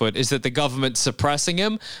found Bigfoot is that the government's suppressing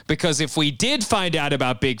him, because if we did find out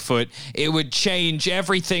about Bigfoot, it would change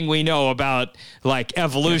everything we know about like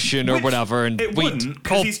evolution or Which whatever. And It we wouldn't,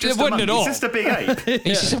 because he's just it wouldn't a at monkey. all. He's just a big ape.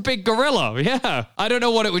 He's just a big gorilla. Yeah. I don't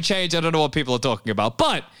know what it would change. I don't know what people are talking about.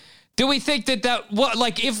 But do we think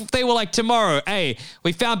if they were like tomorrow, hey,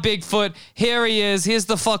 we found Bigfoot, here he is, here's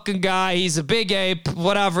the fucking guy, he's a big ape,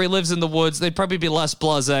 whatever, he lives in the woods, they'd probably be less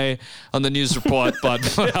blasé on the news report, but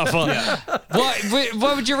whatever.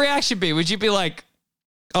 What would your reaction be? Would you be like,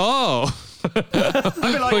 oh, I'd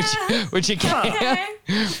be like, would you Okay.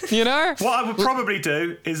 you know? what I would probably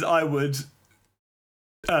do is I would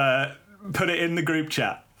put it in the group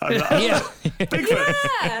chat. I'd be like, Yeah. Bigfoot.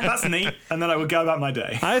 That's neat. And then I would go about my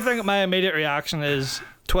day. I think my immediate reaction is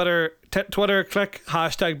Twitter Twitter, click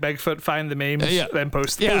hashtag Bigfoot, find the memes, Yeah. then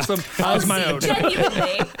post Yeah. them as my own.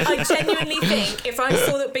 I genuinely think if I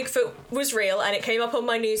saw that Bigfoot was real and it came up on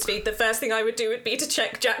my newsfeed, the first thing I would do would be to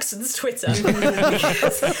check Jackson's Twitter.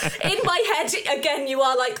 Because in my head, again, you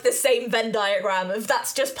are like the same Venn diagram of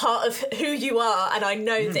that's just part of who you are, and I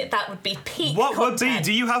know that would be peak What would be? content.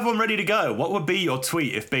 Do you have one ready to go? What would be your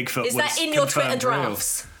tweet if Bigfoot Is was that in your Twitter confirmed real?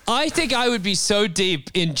 drafts? I think I would be so deep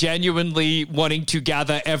in genuinely wanting to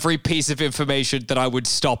gather every piece of information that I would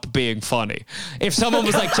stop being funny. If someone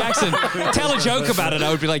was like, Jackson, tell a joke about it, I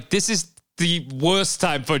would be like, this is the worst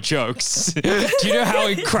time for jokes. Do you know how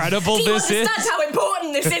incredible Do you this is? understand how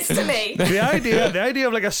important this is to me? The idea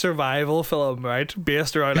of like a survival film, right,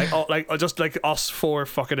 based around just like us four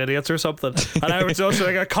fucking idiots or something, and I would just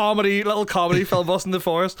like a little comedy film, us in the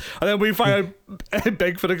forest, and then we find out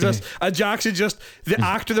Bigfoot exists, and Jackson the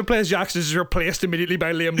actor that plays Jackson is replaced immediately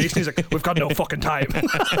by Liam Neeson. He's like, we've got no fucking time.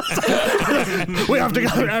 We have to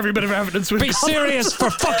gather every bit of evidence. Be serious, for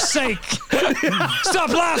fuck's sake! Stop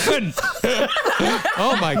laughing!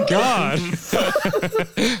 Oh my god.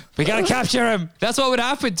 We gotta capture him. That's what would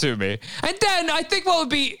happen to me. And then I think what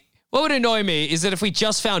would annoy me is that if we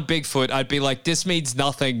just found Bigfoot, I'd be like, this means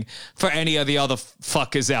nothing for any of the other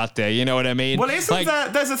fuckers out there. You know what I mean? Well, there's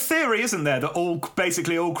a theory, isn't there, that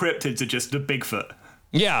basically all cryptids are just a Bigfoot?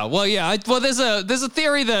 Yeah, well, yeah. There's a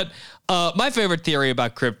theory that my favorite theory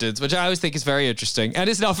about cryptids, which I always think is very interesting, and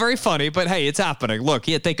it's not very funny, but hey, it's happening. Look,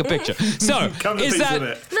 here, take a picture. So, Come to is think that of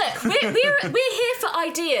it. Look, we're here for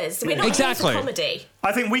ideas. We're not Exactly. here for comedy.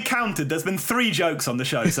 I think we counted. There's been 3 jokes on the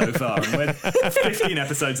show so far, and we're 15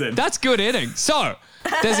 episodes in. That's good innings. So,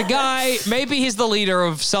 there's a guy, maybe he's the leader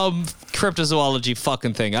of some cryptozoology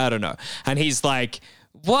fucking thing, I don't know, and he's like,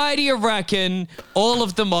 why do you reckon all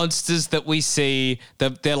of the monsters that we see,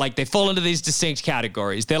 they fall into these distinct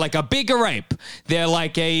categories? They're like a bigger ape. They're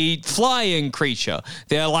like a flying creature.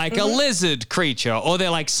 They're like a lizard creature, or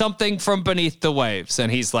they're like something from beneath the waves.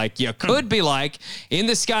 And he's like, you could be like, in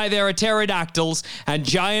the sky there are pterodactyls and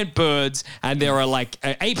giant birds, and there are like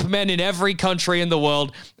ape men in every country in the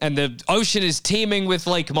world, and the ocean is teeming with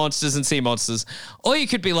lake monsters and sea monsters. Or you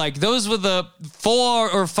could be like, those were the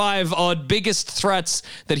 4 or 5 odd biggest threats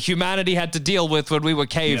that humanity had to deal with when we were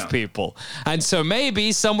cave people. And so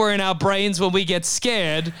maybe somewhere in our brains when we get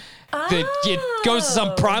scared, that it goes to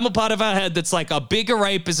some primal part of our head that's like, a bigger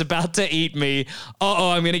ape is about to eat me.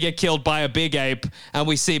 I'm going to get killed by a big ape. And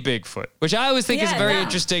we see Bigfoot, which I always think is very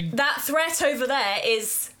interesting. That threat over there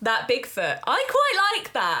is that Bigfoot. I quite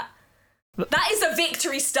like that. That is a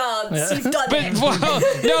victory stance. You've done it. Well,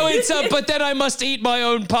 no, it's but then I must eat my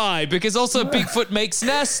own pie, because also Bigfoot makes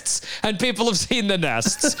nests and people have seen the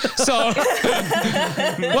nests. So,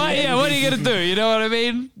 what are you going to do? You know what I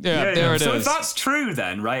mean? Yeah, there it is. So if that's true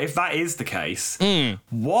then, right, if that is the case,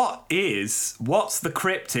 what's the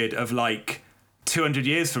cryptid of like 200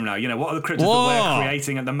 years from now? You know, what are the cryptids that we're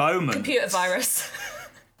creating at the moment? Computer virus.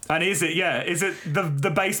 And is it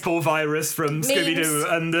the baseball virus from Scooby-Doo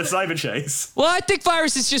and the Cyber Chase? Well, I think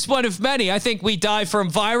virus is just one of many. I think we die from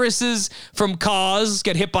viruses, from cars,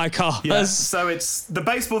 get hit by cars. Yeah, so it's the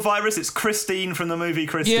baseball virus, it's Christine from the movie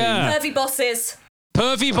Christine. Yeah. Pervy bosses.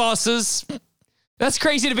 Pervy bosses. That's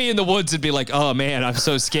crazy to be in the woods and be like, oh man, I'm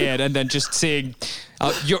so scared. And then just seeing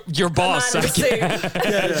your boss. A man in a suit.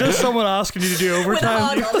 Yeah, just someone asking you to do With a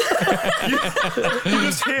overtime. hard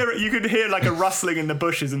on. You could hear like a rustling in the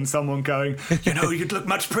bushes and someone going, you'd look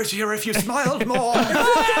much prettier if you smiled more.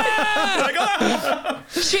 Like,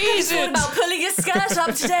 Cheese What it. about pulling your skirt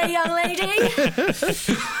up today, young lady?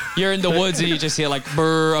 You're in the woods and you just hear like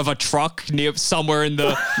brr of a truck near somewhere in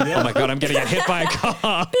the. Oh my god, I'm gonna get hit by a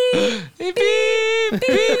car. Beep, beep,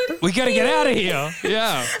 beep. We gotta get out of here.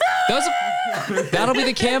 Yeah, that'll be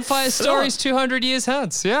the campfire stories 200 years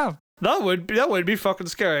hence. Yeah. That would be fucking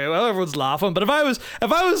scary. Well, everyone's laughing, but if I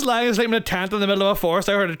was lying asleep in a tent in the middle of a forest,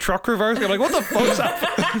 I heard a truck reverse. I'm like, what the fuck's that?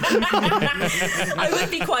 I would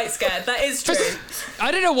be quite scared. That is true. I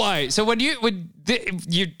don't know why. So when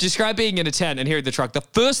you describe being in a tent and hearing the truck, the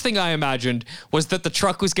first thing I imagined was that the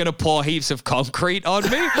truck was going to pour heaps of concrete on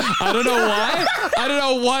me. I don't know why. I don't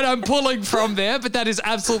know what I'm pulling from there, but that is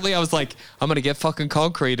absolutely, I was like, I'm going to get fucking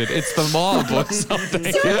concreted. It's the mob or something.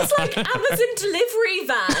 So it's like Amazon delivery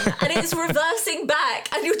van, and it's reversing back,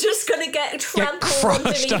 and you're just gonna get trampled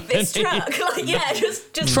crushed underneath this truck. Like, yeah,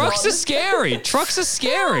 just Trucks gone. are scary. Trucks are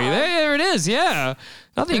scary. There it is. Yeah.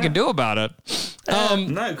 Nothing you can do about it.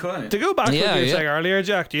 no, quite. To go back to what you were Yeah. saying earlier,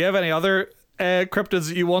 Jack, do you have any other cryptids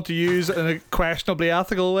that you want to use in a questionably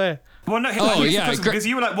ethical way? Well, no, because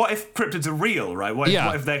you were like, what if cryptids are real, right? What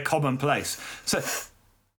if they're commonplace? So,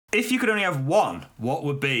 if you could only have one, what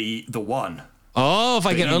would be the one? Oh, if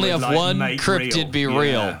I that can you only would, have like, one make cryptid real. be Yeah.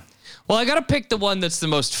 real. Well, I gotta pick the one that's the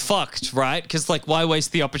most fucked, right? Because like, why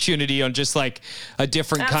waste the opportunity on just like a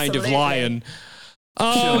different kind of Absolutely. lion?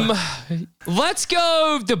 Let's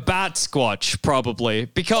go the bat squatch probably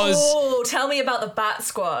because. Oh, tell me about the bat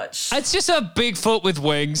squatch. It's just a Bigfoot with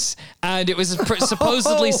wings, and it was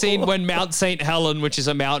supposedly seen when Mount St. Helen, which is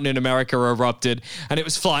a mountain in America, erupted, and it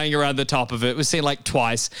was flying around the top of it. It was seen like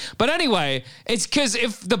twice. But anyway, it's because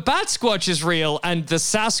if the Bat Squatch is real and the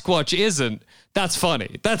Sasquatch isn't, that's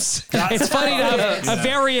funny. It's funny to have a That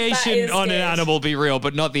variation is on good. an animal be real,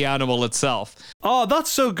 but not the animal itself. Oh, that's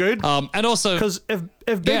so good. And also, Because if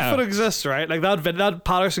Bigfoot Yeah. exists, right, like that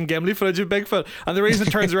Patterson Gimli footage of Bigfoot, and the reason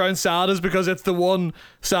it turns around sad is because it's the one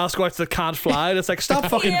Sasquatch that can't fly. And it's like, stop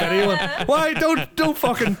fucking Yeah. videoing. Why? Don't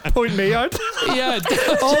fucking point me out. yeah,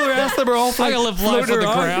 All the rest of them are all I like, gotta live life on floating the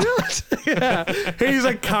around. ground. Yeah, he's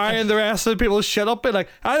like carrying the rest of the people's shit up, being like,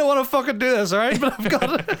 I don't want to fucking do this, all right? But I've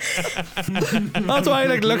got it. That's why he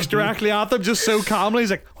like looks directly at them, just so calmly.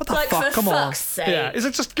 He's like, what the Like, fuck? for Come on. fuck's sake. Yeah, is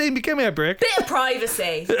it just give me a break? Bit of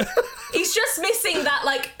privacy. He's just missing that,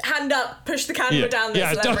 like, hand up, push the camera down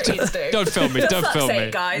that celebrities do. don't film me, For don't fuck's film sake,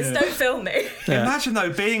 me. guys. Don't film me. Imagine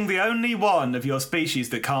though being the only one of your species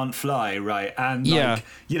that can't fly, right? And like, Yeah.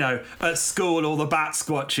 you know, at school all the bat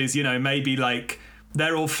squatches, you know, maybe like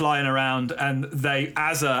they're all flying around and they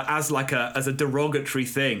as a derogatory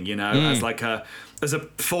thing, you know, as a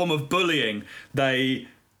form of bullying, they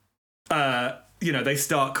you know, they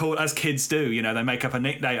start call as kids do, you know, they make up a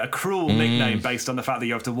nickname, a cruel nickname based on the fact that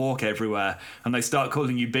you have to walk everywhere, and they start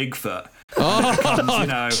calling you Bigfoot. Oh, Becomes, you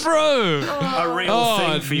know, true. a real Oh,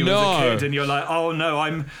 thing for you no. as a kid, and you're like, oh no,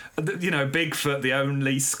 I'm, you know, Bigfoot, the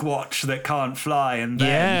only squatch that can't fly, and then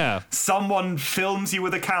Yeah. someone films you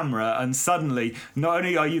with a camera, and suddenly, not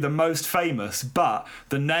only are you the most famous, but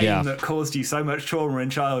the name Yeah. that caused you so much trauma in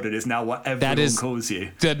childhood is now what everyone is calls you.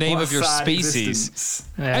 the name What of a your sad species.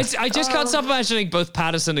 existence. I just can't stop imagining both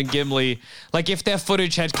Patterson and Gimli, like if their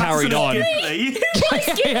footage had carried on. Gimli? Why's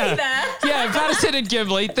Gimli Yeah. there? Yeah, Patterson and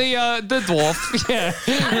Gimli, the dwarf. Yeah.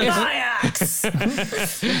 My axe.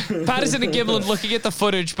 Patterson and Gimli looking at the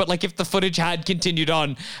footage, but like if the footage had continued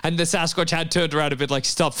on and the Sasquatch had turned around and been like,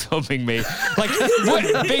 stop filming me. Like,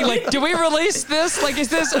 what, being like, do we release this? Like,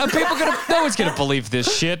 are people gonna, no one's gonna believe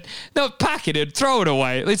this shit. No, pack it in, throw it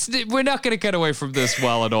away. We're not gonna get away from this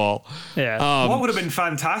well at all. Yeah. What would have been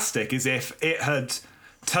fantastic is if it had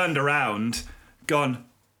turned around, gone,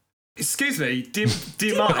 excuse me, do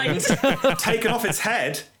you mind? Taken off its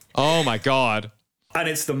head, Oh my God. and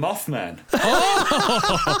it's the Mothman.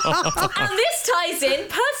 And this ties in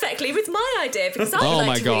perfectly with my idea, because I'd Oh my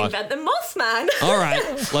like to God. reinvent the Mothman. All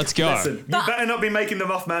right, let's go. Listen, you better not be making the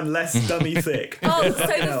Mothman less dummy thick. Oh, so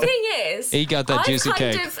the thing is, He got that I've juicy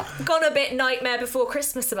kind cake. of gone a bit Nightmare Before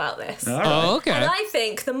Christmas about this. Oh, okay. And I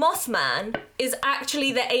think the Mothman is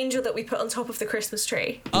actually the angel that we put on top of the Christmas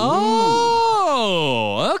tree.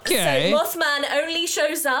 Oh, okay. So Mothman only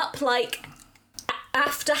shows up like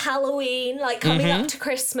after Halloween, like coming Mm-hmm. up to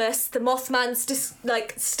Christmas. The Mothman's just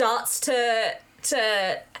like starts to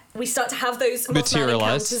we start to have those Mothman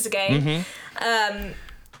Materialise. encounters again.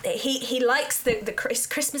 He likes the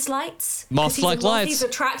Christmas lights. 'cause he's a Moth-like moth, lights. He's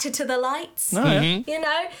attracted to the lights. Oh, yeah. You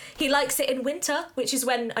know, he likes it in winter, which is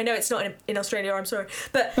when I know it's not in Australia. I'm sorry,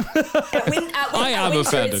 but at I am winter,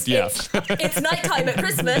 offended, it's nighttime at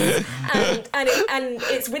Christmas, and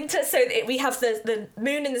it's winter, so we have the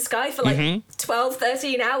moon in the sky for like 12,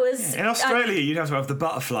 13 hours. In Australia, you'd have to have the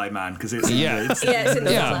butterfly man because it's Yeah. it's- Yeah, it's in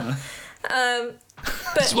the Yeah. summer.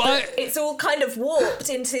 But why- it's all kind of warped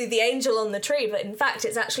into the angel on the tree, but in fact,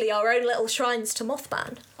 it's actually our own little shrines to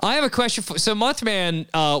Mothman. I have a question for. So Mothman,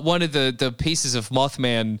 one of the pieces of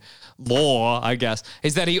Mothman lore, I guess,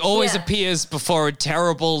 is that he always Yeah. appears before a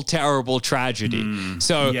terrible, terrible tragedy.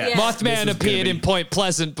 So Yeah. Yeah. This Mothman is gonna appeared be- in Point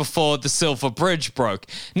Pleasant before the Silver Bridge broke.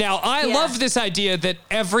 Now, I Yeah. love this idea that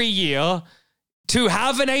every year, to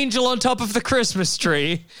have an angel on top of the Christmas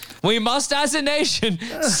tree, we must, as a nation,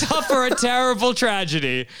 suffer a terrible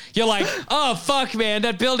tragedy. You're like, oh, fuck, man,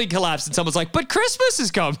 that building collapsed. And someone's like, but Christmas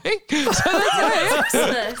is coming. So that's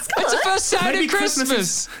Christmas, come It's the on. first sign Maybe of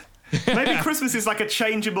Christmas. Maybe Christmas is like a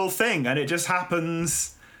changeable thing, and it just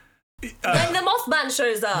happens. Then the Mothman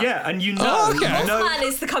shows up. Yeah, and you know, Oh, okay. you know, Mothman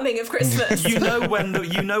is the coming of Christmas. you know when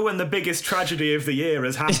the biggest tragedy of the year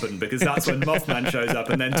has happened, because that's when Mothman shows up,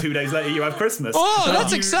 and then 2 days later you have Christmas. Oh, And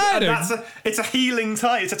that's exciting. It's a healing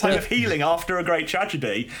time. It's a time of healing after a great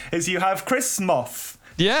tragedy. Is you have Christmas.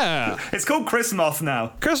 Yeah. It's called Christmas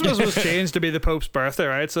now. Christmas was changed to be the Pope's birthday,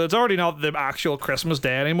 right? So it's already not the actual Christmas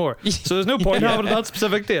day anymore. So there's no point having that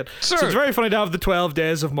specific date. Sure. So it's very funny to have the 12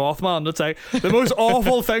 days of Mothman. It's like the most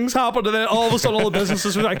awful things happen, and then all of a sudden all the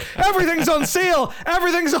businesses are like, everything's on sale!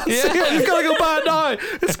 Everything's on sale! You've got to go buy it now!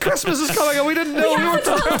 It's Christmas is coming and we didn't know we Yeah, were the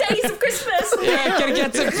 12 days of Christmas. Yeah,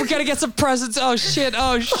 we gotta get some presents. Oh shit!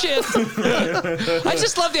 I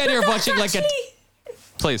just love the idea of watching like a.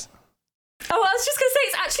 Please. Oh, I was just going to say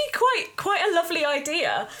it's actually quite a lovely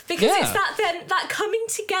idea because it's that coming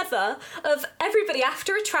together of everybody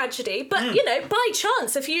after a tragedy, but you know, by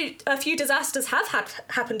chance, a few disasters have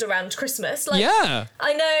happened around Christmas. Like, I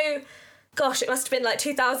know. Gosh, it must have been like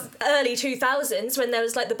early 2000s when there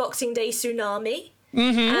was like the Boxing Day tsunami,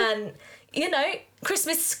 and you know.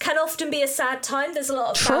 Christmas can often be a sad time. There's a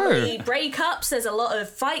lot of family breakups. There's a lot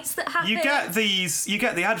of fights that happen. You get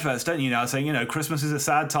the adverts, don't you, now saying, you know, Christmas is a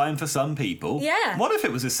sad time for some people. Yeah. What if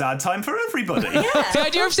it was a sad time for everybody? Yeah. The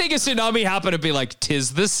idea of seeing a tsunami happen and be like,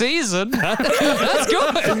 "'Tis the season." That's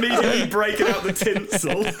good. Immediately breaking out the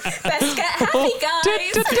tinsel. Best get happy,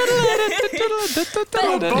 guys.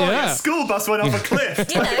 Oh boy, Yeah. a school bus went off a cliff.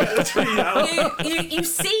 You know, you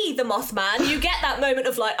see the Mothman. You get that moment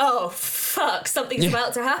of like, oh fuck, something's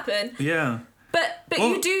about to happen. Yeah. But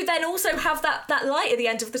you do then also have that light at the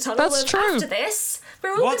end of the tunnel. That's of, true. After this,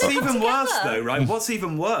 we're all What's gonna come even worse, together. though, right? What's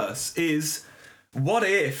even worse is, what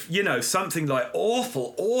if, you know, something like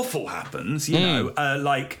awful happens, you know,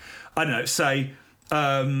 like, I don't know, say,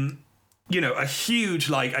 you know, a huge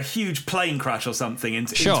plane crash or something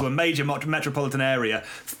into a major metropolitan area,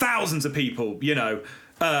 thousands of people, you know,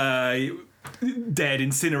 dead,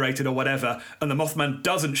 incinerated or whatever, and the Mothman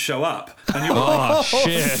doesn't show up, and you're like,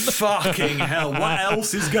 shit. fucking hell, what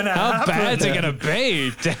else is gonna How happen? bad's it gonna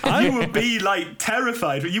be? You would be like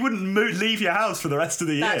terrified, but you wouldn't leave your house for the rest of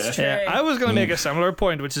the year. That's true. Yeah, I was going to make a similar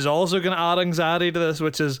point, which is also going to add anxiety to this,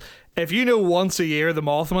 which is if you know once a year the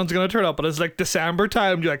Mothman's going to turn up, but it's like December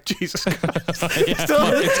time, you're like, Jesus Christ,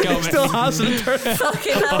 still hasn't turned up.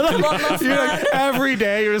 Fucking hell, come on, Mothman. You're like, every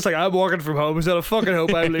day you're just like, I'm working from home, so I fucking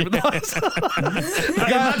hope I'm leaving the house.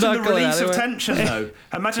 Imagine the release of tension, though.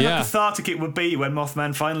 Imagine Yeah. how cathartic it would be when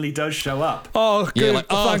Mothman finally does show up. Oh, good. like,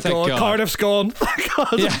 oh, thank thank God. God. Cardiff's gone. Thank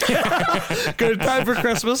God. Good time for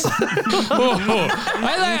Christmas.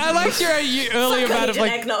 I liked your earlier Fuck, I amount need of an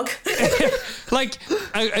like, eggnog. like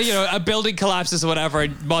you know, a building collapses or whatever,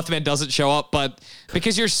 and Mothman doesn't show up, but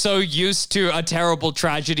because you're so used to a terrible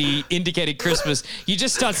tragedy indicating Christmas, you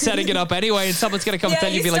just start setting it up anyway, and someone's gonna come Yeah, tell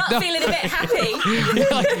you, you be like, start no. feeling a bit happy.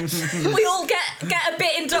 We all get a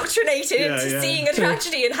bit indoctrinated into seeing a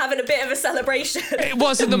tragedy and having a bit of a celebration. It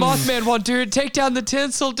wasn't the Mothman one, dude. Take down the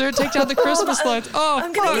tinsel, dude. Take down the Christmas lights. Oh,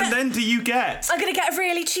 I'm gonna And then do you get get a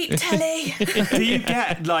really cheap telly.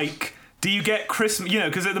 do you get Christmas, you know,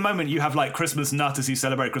 because at the moment you have like Christmas nutters who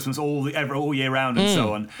celebrate Christmas all year round and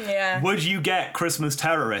so on. Yeah. Would you get Christmas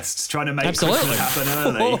terrorists trying to make Absolutely. Christmas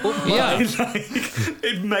happen early? yeah. Like,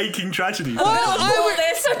 in making tragedies. I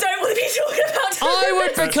don't want to be talking about I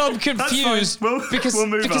would terrorism. become That's fine. confused We'll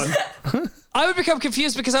move on. I would become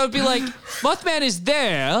confused because I would be like, Mothman is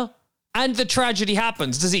there and the tragedy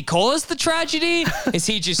happens. Does he cause the tragedy? Is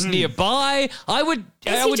he just nearby?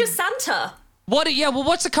 Is he just Santa?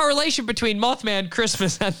 What's the correlation between Mothman,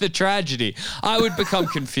 Christmas, and the tragedy? I would become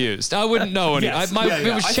confused. I wouldn't know any. Yes. It would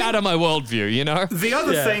I shatter my worldview, you know? The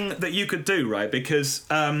other thing that you could do, right, because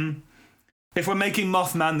if we're making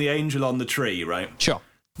Mothman the angel on the tree, right? Sure.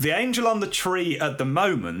 The angel on the tree at the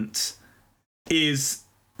moment is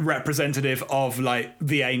representative of, like,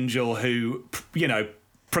 the angel who, you know,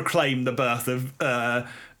 proclaimed the birth of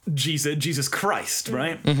Jesus Christ,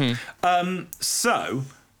 right? So,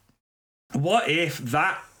 what if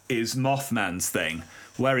that is Mothman's thing,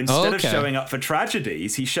 where instead of showing up for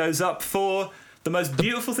tragedies, he shows up for the most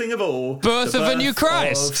beautiful thing of all, Birth the of a new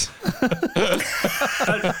Christ.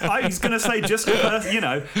 I was going to say just birth, you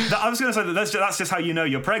know. I was going to say that that's just how you know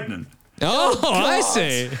you're pregnant. Oh, I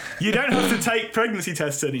see. You don't have to take pregnancy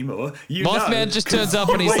tests anymore. You Mothman know, just turns up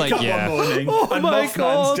and he's wake like, up yeah. one morning and my Mothman's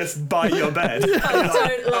God. just by your bed. I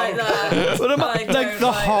don't like that. But I like don't the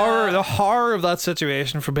like horror, that. the horror of that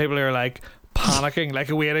situation for people who are like panicking, like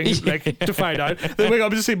waiting, like to find out. They wake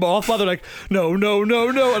up to see Mothman, they're like, no, and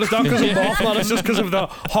it's not because of Mothman, it's just because of the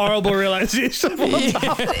horrible realization of what's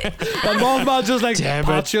happening. And Mothman just like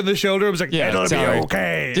pats you on the shoulder and was like, it'll sorry. be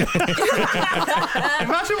okay.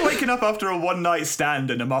 Imagine waking up after a one-night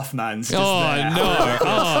stand and a Mothman's just Oh, there. no.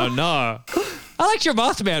 Oh, no. I liked your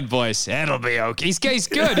Mothman voice. It'll be okay. He's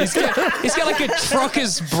good. He's got like a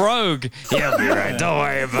trucker's brogue. He'll be right. Don't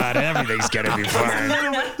worry about it. Everything's gonna be fine.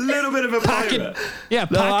 Little bit of a pirate.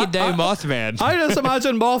 Pocket day Mothman. I just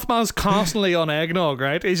imagine Mothman's constantly on eggnog,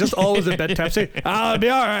 right? He's just always a bit tipsy. I'll be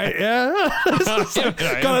all right, yeah.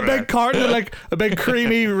 Got a big carton and like a big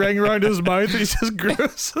creamy ring around his mouth. And he's just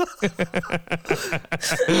gross.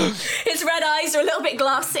 His red eyes are a little bit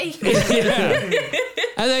glassy.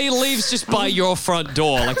 And then he leaves just by your front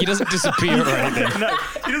door. Like he doesn't disappear or anything. No,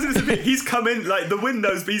 he doesn't disappear. He's come in, like the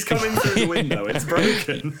windows, but he's coming through the window. It's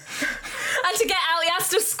broken. And to get out, he has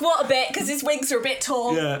to squat a bit because his wings are a bit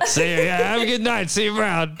tall. Yeah. See you. Yeah, have a good night. See you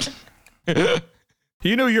around.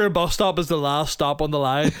 You know your bus stop is the last stop on the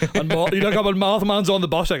line. And you look up and Mothman's on the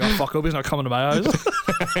bus. You're like, oh, fuck, hope he's not coming to my house.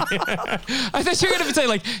 I thought you were going to say,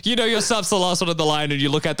 like, you know, your stop's the last one on the line, and you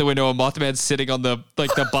look out the window and Mothman's sitting on the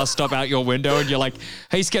bus stop out your window, and you're like,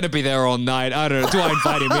 he's going to be there all night. I don't know. Do I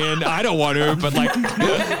invite him in? I don't want to, but like,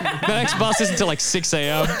 the next bus isn't until like 6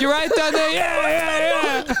 a.m. You're right down there.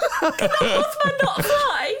 Yeah. Can Mothman not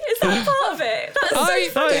fly? Is that part of it? That's so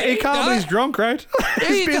funny. He can't, he's drunk, right?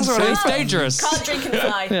 It's dangerous. Can't drink and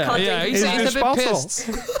fly. Can't Yeah, drink he's and a fly. bit pissed.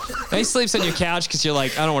 And he sleeps on your couch because you're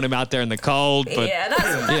like, I don't want him out there in the cold. But Yeah,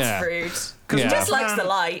 that's Yeah. rude. Yeah. He just likes the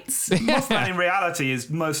lights. Mothman in reality is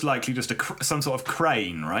most likely just some sort of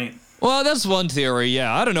crane, right? Well, that's one theory.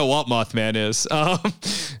 Yeah, I don't know what Mothman is.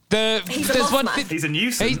 He's a there's one. Mothman. He's a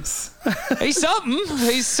nuisance. He's something.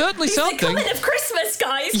 He's certainly He's the something. coming of Christmas,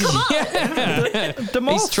 guys. Come on. The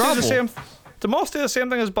moths do trouble. the same. The moths do the same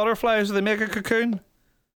thing as butterflies. They make a cocoon.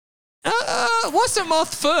 What's a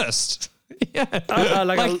moth first? Yeah,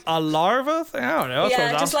 Like a larva thing? I don't know. That's what Yeah,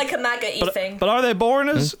 I'm just asking. like a maggot-y thing. But are they born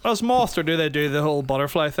as moths, or do they do the whole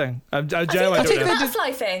butterfly thing? I I think genuinely it's don't a know.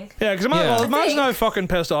 butterfly thing. Yeah, because Yeah. imagine how fucking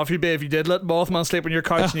pissed off you'd be if you did let Mothman sleep on your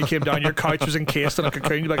couch and you came down, your couch was encased in a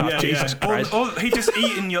cocoon. You'd be like, oh, Jesus Christ. Or he just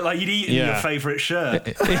eaten he'd eaten your Yeah. favourite shirt.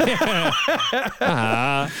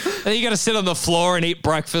 Then you got to sit on the floor and eat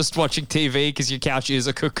breakfast watching TV because your couch is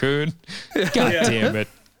a cocoon. God damn it.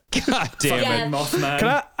 God damn Yeah. it. Mothman.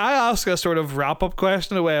 Can I ask a sort of wrap-up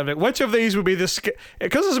question away of like, which of these would be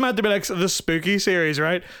because it's meant to be like the spooky series,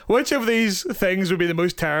 right? Which of these things would be the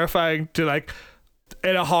most terrifying to like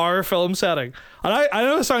in a horror film setting? And I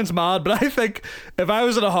know it sounds mad, but I think if I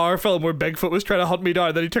was in a horror film where Bigfoot was trying to hunt me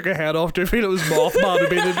down, then he took a head off, do you feel it was Mothman would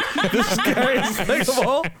be the scariest thing of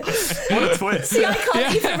all? What a twist. See, I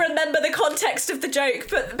can't even remember the context of the joke,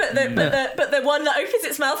 but the one that opens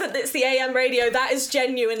its mouth and it's the AM radio, that is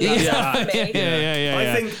genuinely tough for me.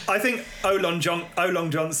 Yeah. I think Olong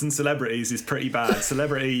Johnson celebrities is pretty bad.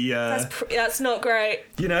 Celebrity, That's not great.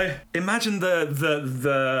 you know, imagine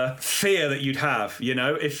the fear that you'd have, you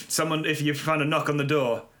know, if you found a knock on the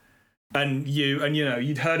door and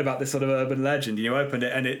you'd heard about this sort of urban legend, and you opened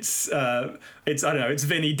it and it's I don't know, it's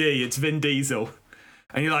Vinny D, it's Vin Diesel.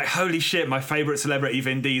 And you're like, holy shit, my favourite celebrity,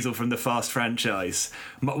 Vin Diesel from the Fast franchise.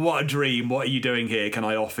 What a dream. What are you doing here? Can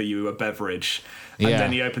I offer you a beverage? And Yeah.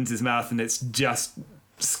 then he opens his mouth and it's just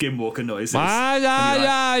skinwalker noises.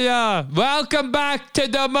 Yeah. Welcome back to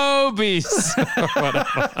the movies.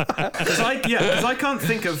 Because I can't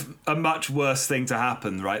think of a much worse thing to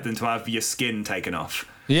happen, right, than to have your skin taken off.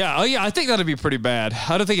 Yeah, I think that'd be pretty bad.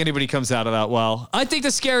 I don't think anybody comes out of that well. I think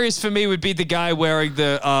the scariest for me would be the guy wearing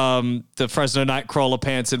the Fresno Nightcrawler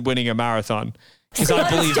pants and winning a marathon. Because I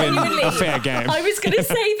believe in a fair game. I was going to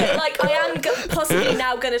say that, like, I am possibly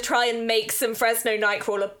now going to try and make some Fresno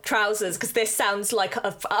Nightcrawler trousers because this sounds like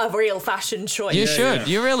a real fashion choice. You should.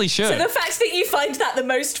 You really should. So the fact that you find that the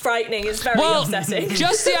most frightening is very upsetting.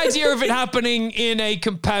 Just the idea of it happening in a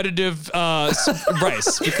competitive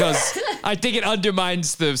race, because I think it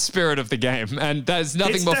undermines the spirit of the game, and there's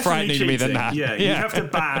nothing It's more definitely frightening to me than cheating. that. Yeah, you have to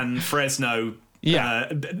ban Fresno. Yeah.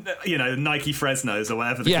 Nike Fresnos or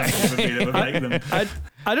whatever the Yeah. company would be that would make them.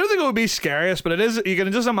 I don't think it would be scariest, but it is. You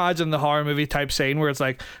can just imagine the horror movie type scene where it's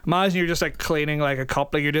like, imagine you're just like cleaning like a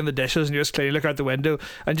cup, like you're doing the dishes and you're just cleaning, look out the window,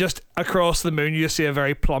 and just across the moon you see a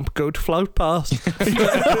very plump goat float past, and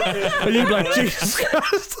you'd be like, Jesus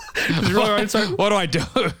Christ! Just run around, start, What do I do?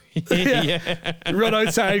 run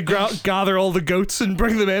outside, gather all the goats and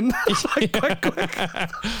bring them in. Like, quick.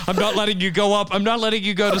 I'm not letting you go up. I'm not letting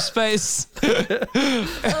you go to space.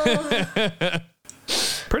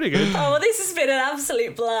 Pretty good. Oh, well, this has been an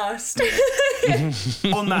absolute blast.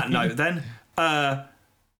 On that note, then,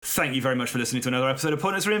 thank you very much for listening to another episode of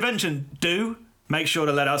Pointless Reinvention. Do make sure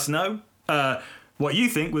to let us know what you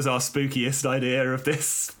think was our spookiest idea of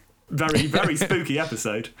this very, very spooky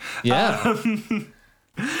episode. Yeah.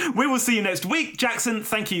 We will see you next week. Jackson,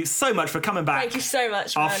 thank you so much for coming back. Thank you so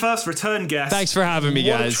much, Our man. first return guest. Thanks for having me,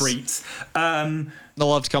 What guys. a treat. I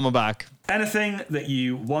loved coming back. Anything that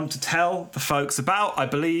you want to tell the folks about? I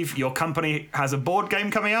believe your company has a board game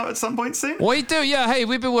coming out at some point soon. We do, yeah. Hey,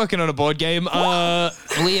 we've been working on a board game.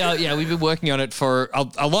 We've been working on it for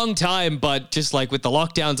a long time, but just like with the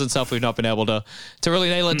lockdowns and stuff, we've not been able to really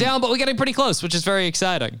nail it down. But we're getting pretty close, which is very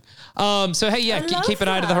exciting. So hey, yeah, love keep an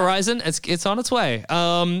eye to the that. horizon. It's on its way.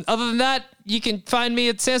 Other than that, you can find me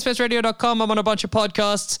at sanspantsradio.com. I'm on a bunch of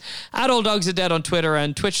podcasts. At All Dogs Are Dead on Twitter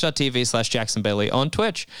and twitch.tv/Jackson Bailey on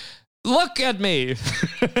Twitch. Look at me.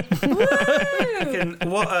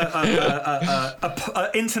 What a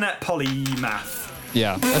internet polymath.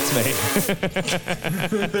 Yeah, that's me.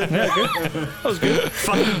 That was good.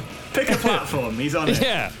 Fucking pick a platform. He's on it.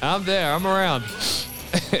 Yeah, I'm there. I'm around.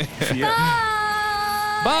 Yeah.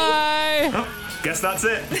 Bye. Oh, guess that's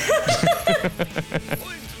it.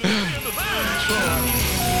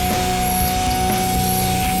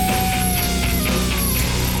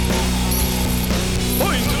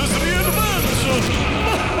 Pointless reinvention!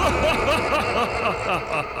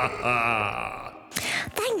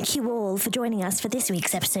 Thank you all for joining us for this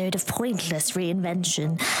week's episode of Pointless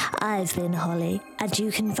Reinvention. I've been Holly, and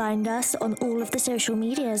you can find us on all of the social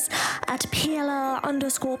medias at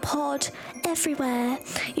PLR_pod everywhere.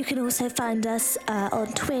 You can also find us on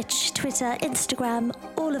Twitch, Twitter, Instagram,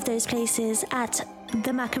 all of those places at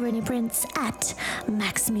The Macaroni Prince, at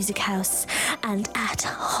Max Music House, and at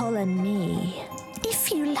Holland Me.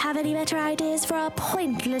 If you have any better ideas for our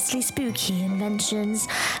pointlessly spooky inventions,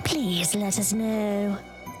 please let us know.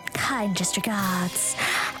 Kindest regards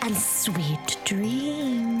and sweet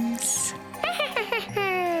dreams.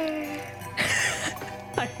 I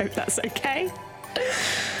hope that's okay.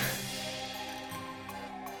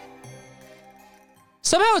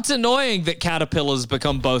 Somehow it's annoying that caterpillars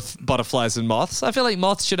become both butterflies and moths. I feel like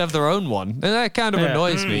moths should have their own one. And that kind of Yeah.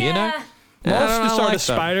 annoys me, you know? Yeah. Moths I just don't start like as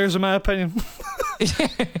them. spiders, in my opinion.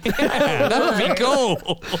 Yeah, that would be cool.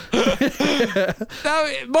 Now,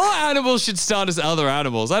 more animals should start as other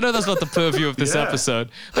animals. I know that's not the purview of this Yeah. episode,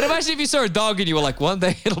 but imagine if you saw a dog and you were like, one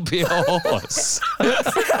day it'll be a horse.